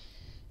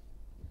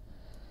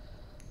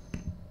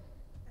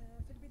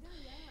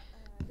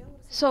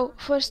 So,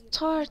 for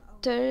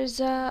starters,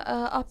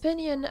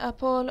 opinion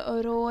poll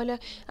role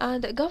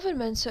and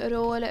government's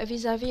role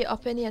vis-a-vis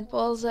opinion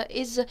polls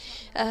is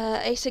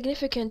a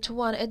significant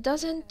one.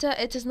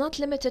 It is not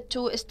limited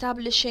to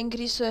establishing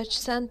research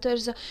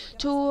centers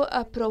to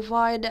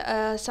provide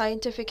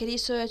scientific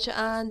research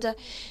and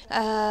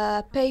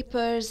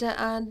papers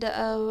and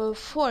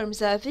forms.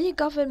 The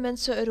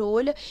government's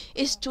role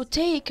is to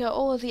take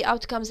all the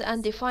outcomes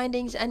and the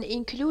findings and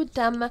include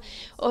them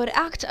or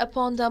act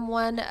upon them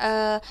when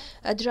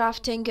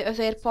drafting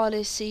their policy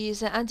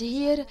policies. And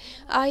here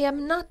I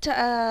am not,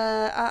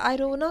 I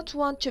do not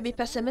want to be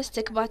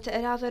pessimistic, but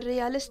rather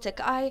realistic.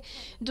 I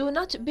do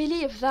not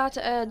believe that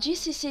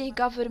GCC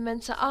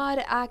governments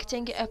are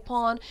acting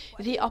upon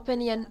the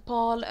opinion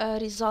poll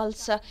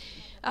results.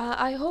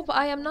 I hope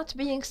I am not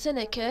being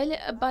cynical,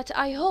 but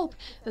I hope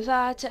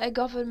that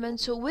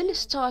governments will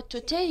start to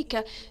take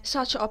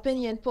such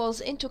opinion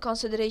polls into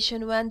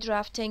consideration when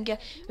drafting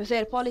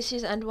their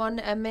policies and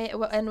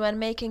when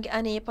making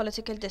any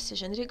political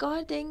decision.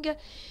 Regarding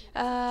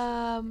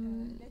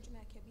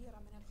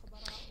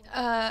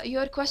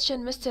your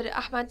question, Mr.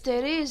 Ahmed,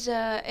 there is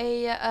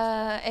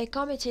a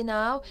committee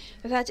now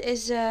that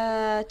is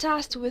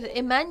tasked with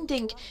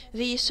amending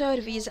the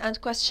surveys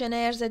and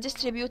questionnaires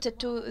distributed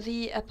to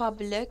the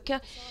public.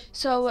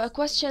 So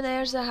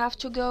questionnaires have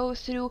to go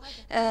through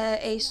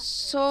a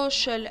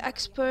social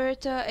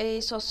expert, a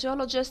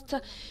sociologist,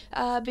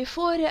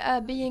 before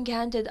being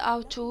handed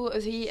out to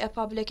the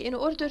public in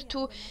order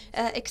to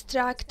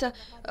extract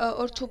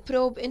or to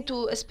probe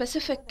into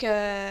specific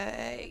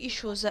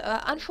issues.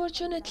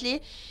 Unfortunately,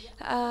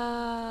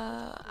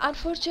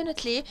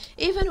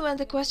 even when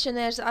the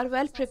questionnaires are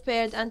well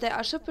prepared and they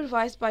are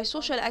supervised by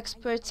social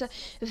experts,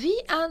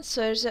 the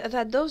answers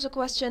that those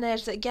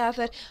questionnaires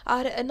gather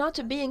are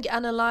not being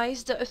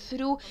analyzed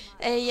through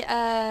a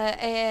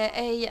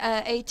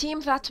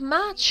team that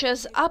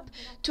matches up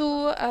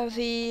to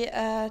the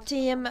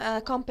team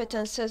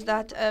competences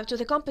to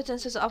the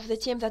competences of the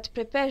team that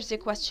prepares the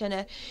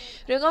questionnaire.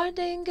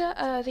 Regarding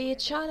the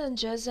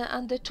challenges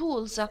and the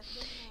tools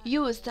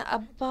used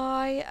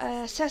by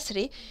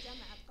SESRI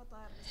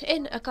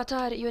in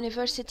Qatar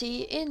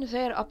University in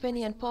their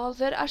opinion poll,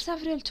 there are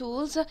several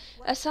tools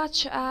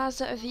such as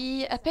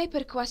the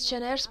paper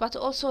questionnaires, but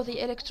also the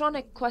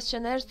electronic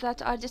questionnaires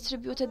that are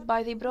distributed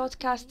by the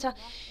broadcast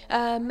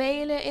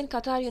mail in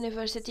Qatar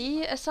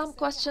University. Some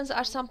questions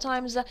are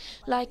sometimes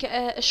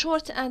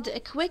short and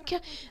quick,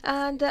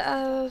 and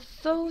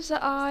those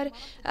are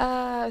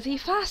the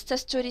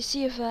fastest to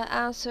receive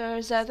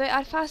answers. They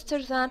are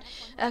faster than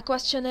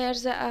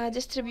questionnaires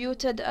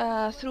distributed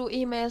through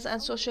emails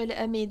and social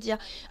media,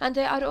 and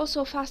they are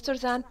also faster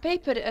than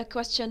paper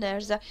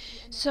questionnaires.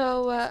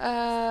 So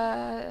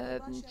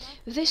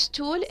this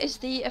tool is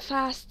the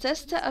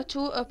fastest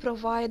to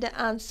provide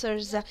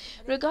answers.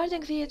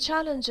 Regarding the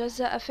challenges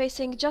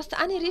facing just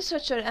any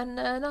researcher and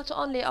not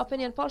only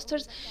opinion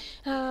pollsters,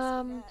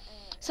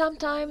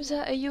 sometimes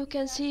you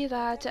can see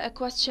that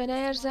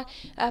questionnaires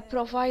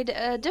provide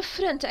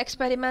different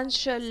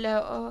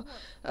experimental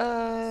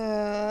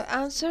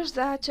answers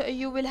that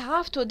you will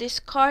have to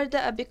discard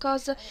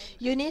because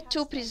you need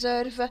to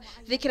preserve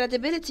the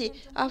credibility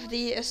of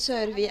the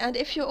survey. And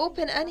if you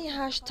open any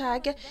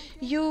hashtag,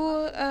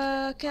 you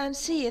can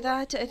see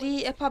that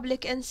the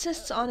public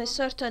insists on a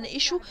certain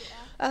issue,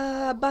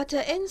 but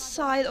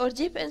inside or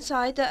deep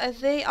inside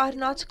they are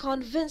not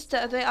convinced.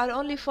 They are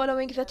only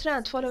following the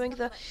trend,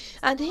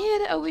 and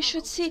here we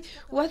should see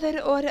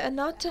whether or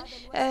not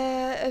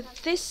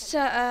this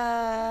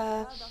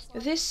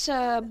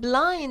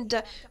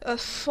blind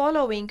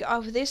following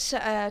of this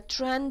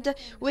trend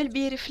will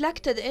be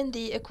reflected in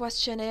the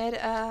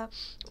questionnaire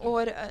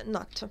or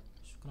not.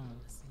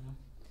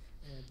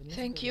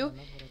 Thank you.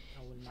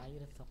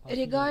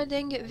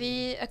 Regarding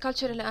the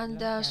cultural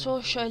and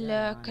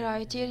social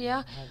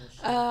criteria,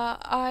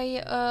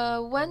 I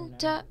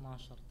went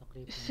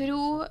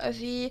through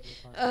the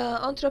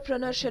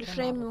entrepreneurial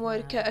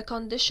framework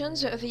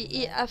conditions, the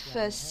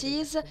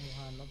EFCs,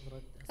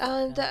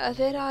 and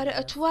there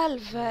are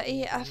 12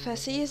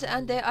 EFCs,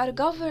 and they are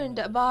governed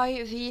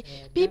by the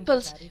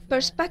people's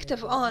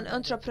perspective on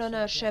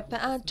entrepreneurship,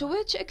 and to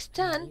which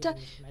extent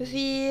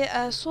the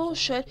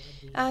social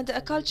and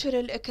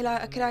cultural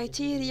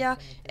criteria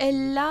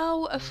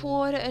allow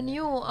for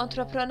new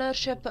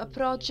entrepreneurship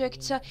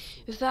projects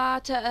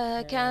that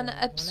can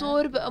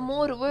absorb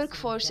more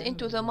workforce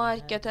into the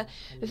market.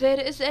 There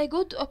is a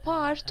good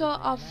part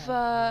of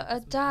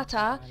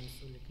data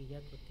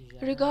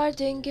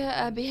regarding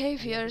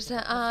behaviors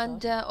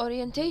and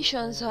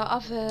orientations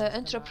of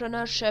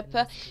entrepreneurship.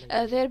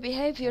 Their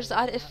behaviors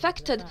are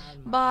affected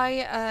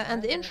by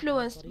and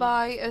influenced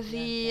by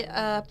the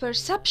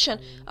perception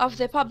of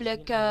the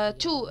public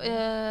to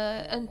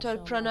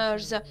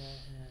entrepreneurs.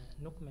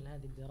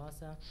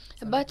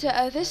 But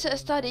this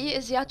study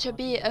is yet to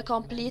be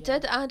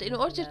completed, and in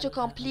order to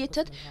complete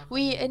it,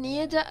 we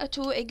need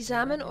to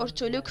examine or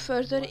to look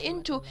further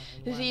into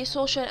the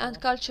social and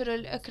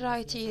cultural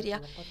criteria.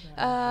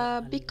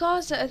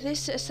 Because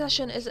this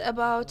session is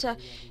about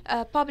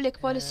public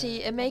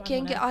policy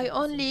making, I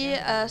only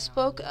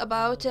spoke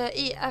about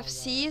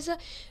EFCs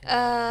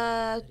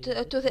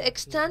to the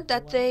extent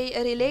that they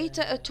relate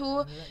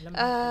to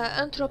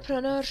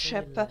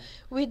entrepreneurship.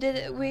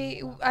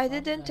 I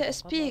didn't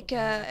speak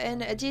in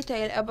detail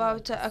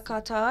about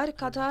Qatar.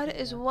 Qatar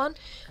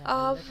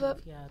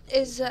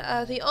is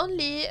the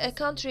only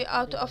country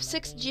out of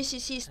 6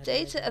 GCC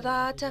states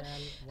that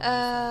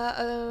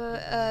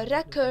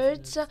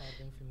records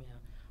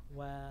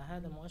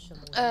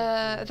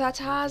that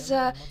has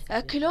a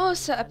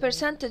close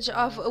percentage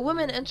of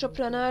women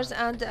entrepreneurs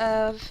and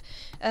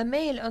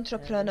male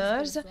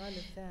entrepreneurs.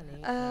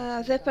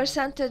 The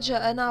percentage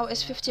now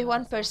is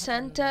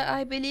 51%,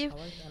 I believe,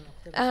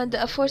 and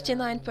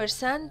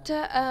 49%,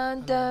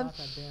 and the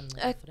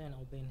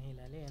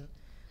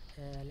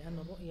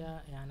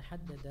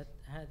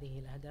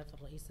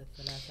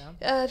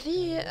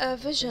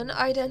vision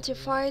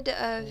identified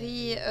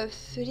the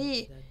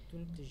three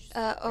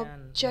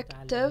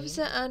objectives,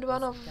 and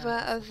one of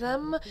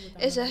them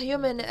is a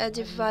human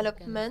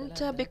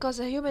development, because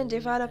a human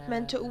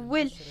development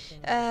will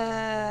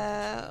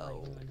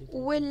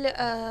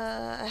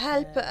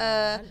help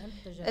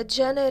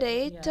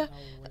generate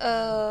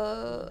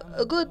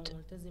a good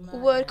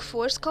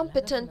workforce,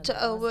 competent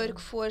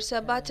workforce,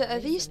 but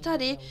this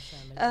study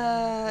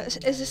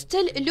is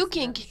still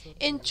looking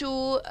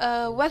into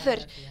whether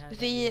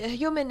the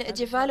human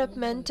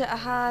development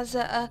has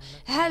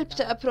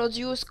helped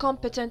produce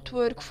competent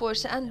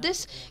workforce, and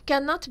this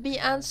cannot be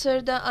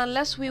answered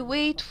unless we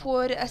wait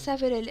for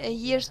several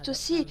years to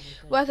see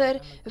whether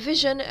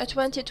Vision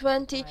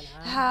 2020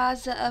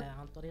 has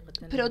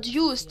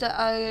produced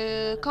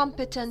a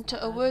competent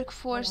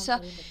workforce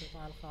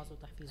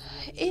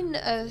in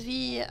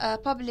the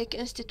public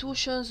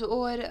institutions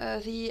or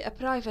the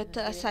private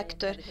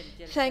sector.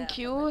 Thank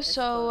you.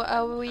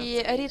 So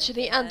we reach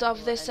the end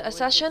of this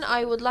session.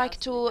 I would like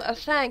to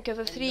thank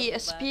the three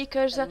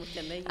speakers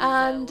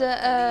and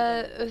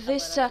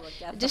this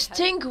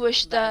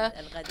distinguished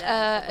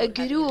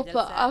group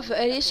of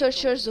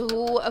researchers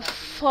who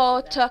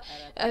fought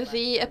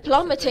the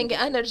plummeting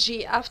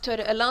energy after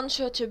lunch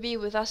to be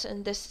with us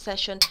in this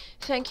session.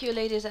 Thank you,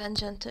 ladies and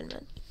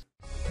gentlemen.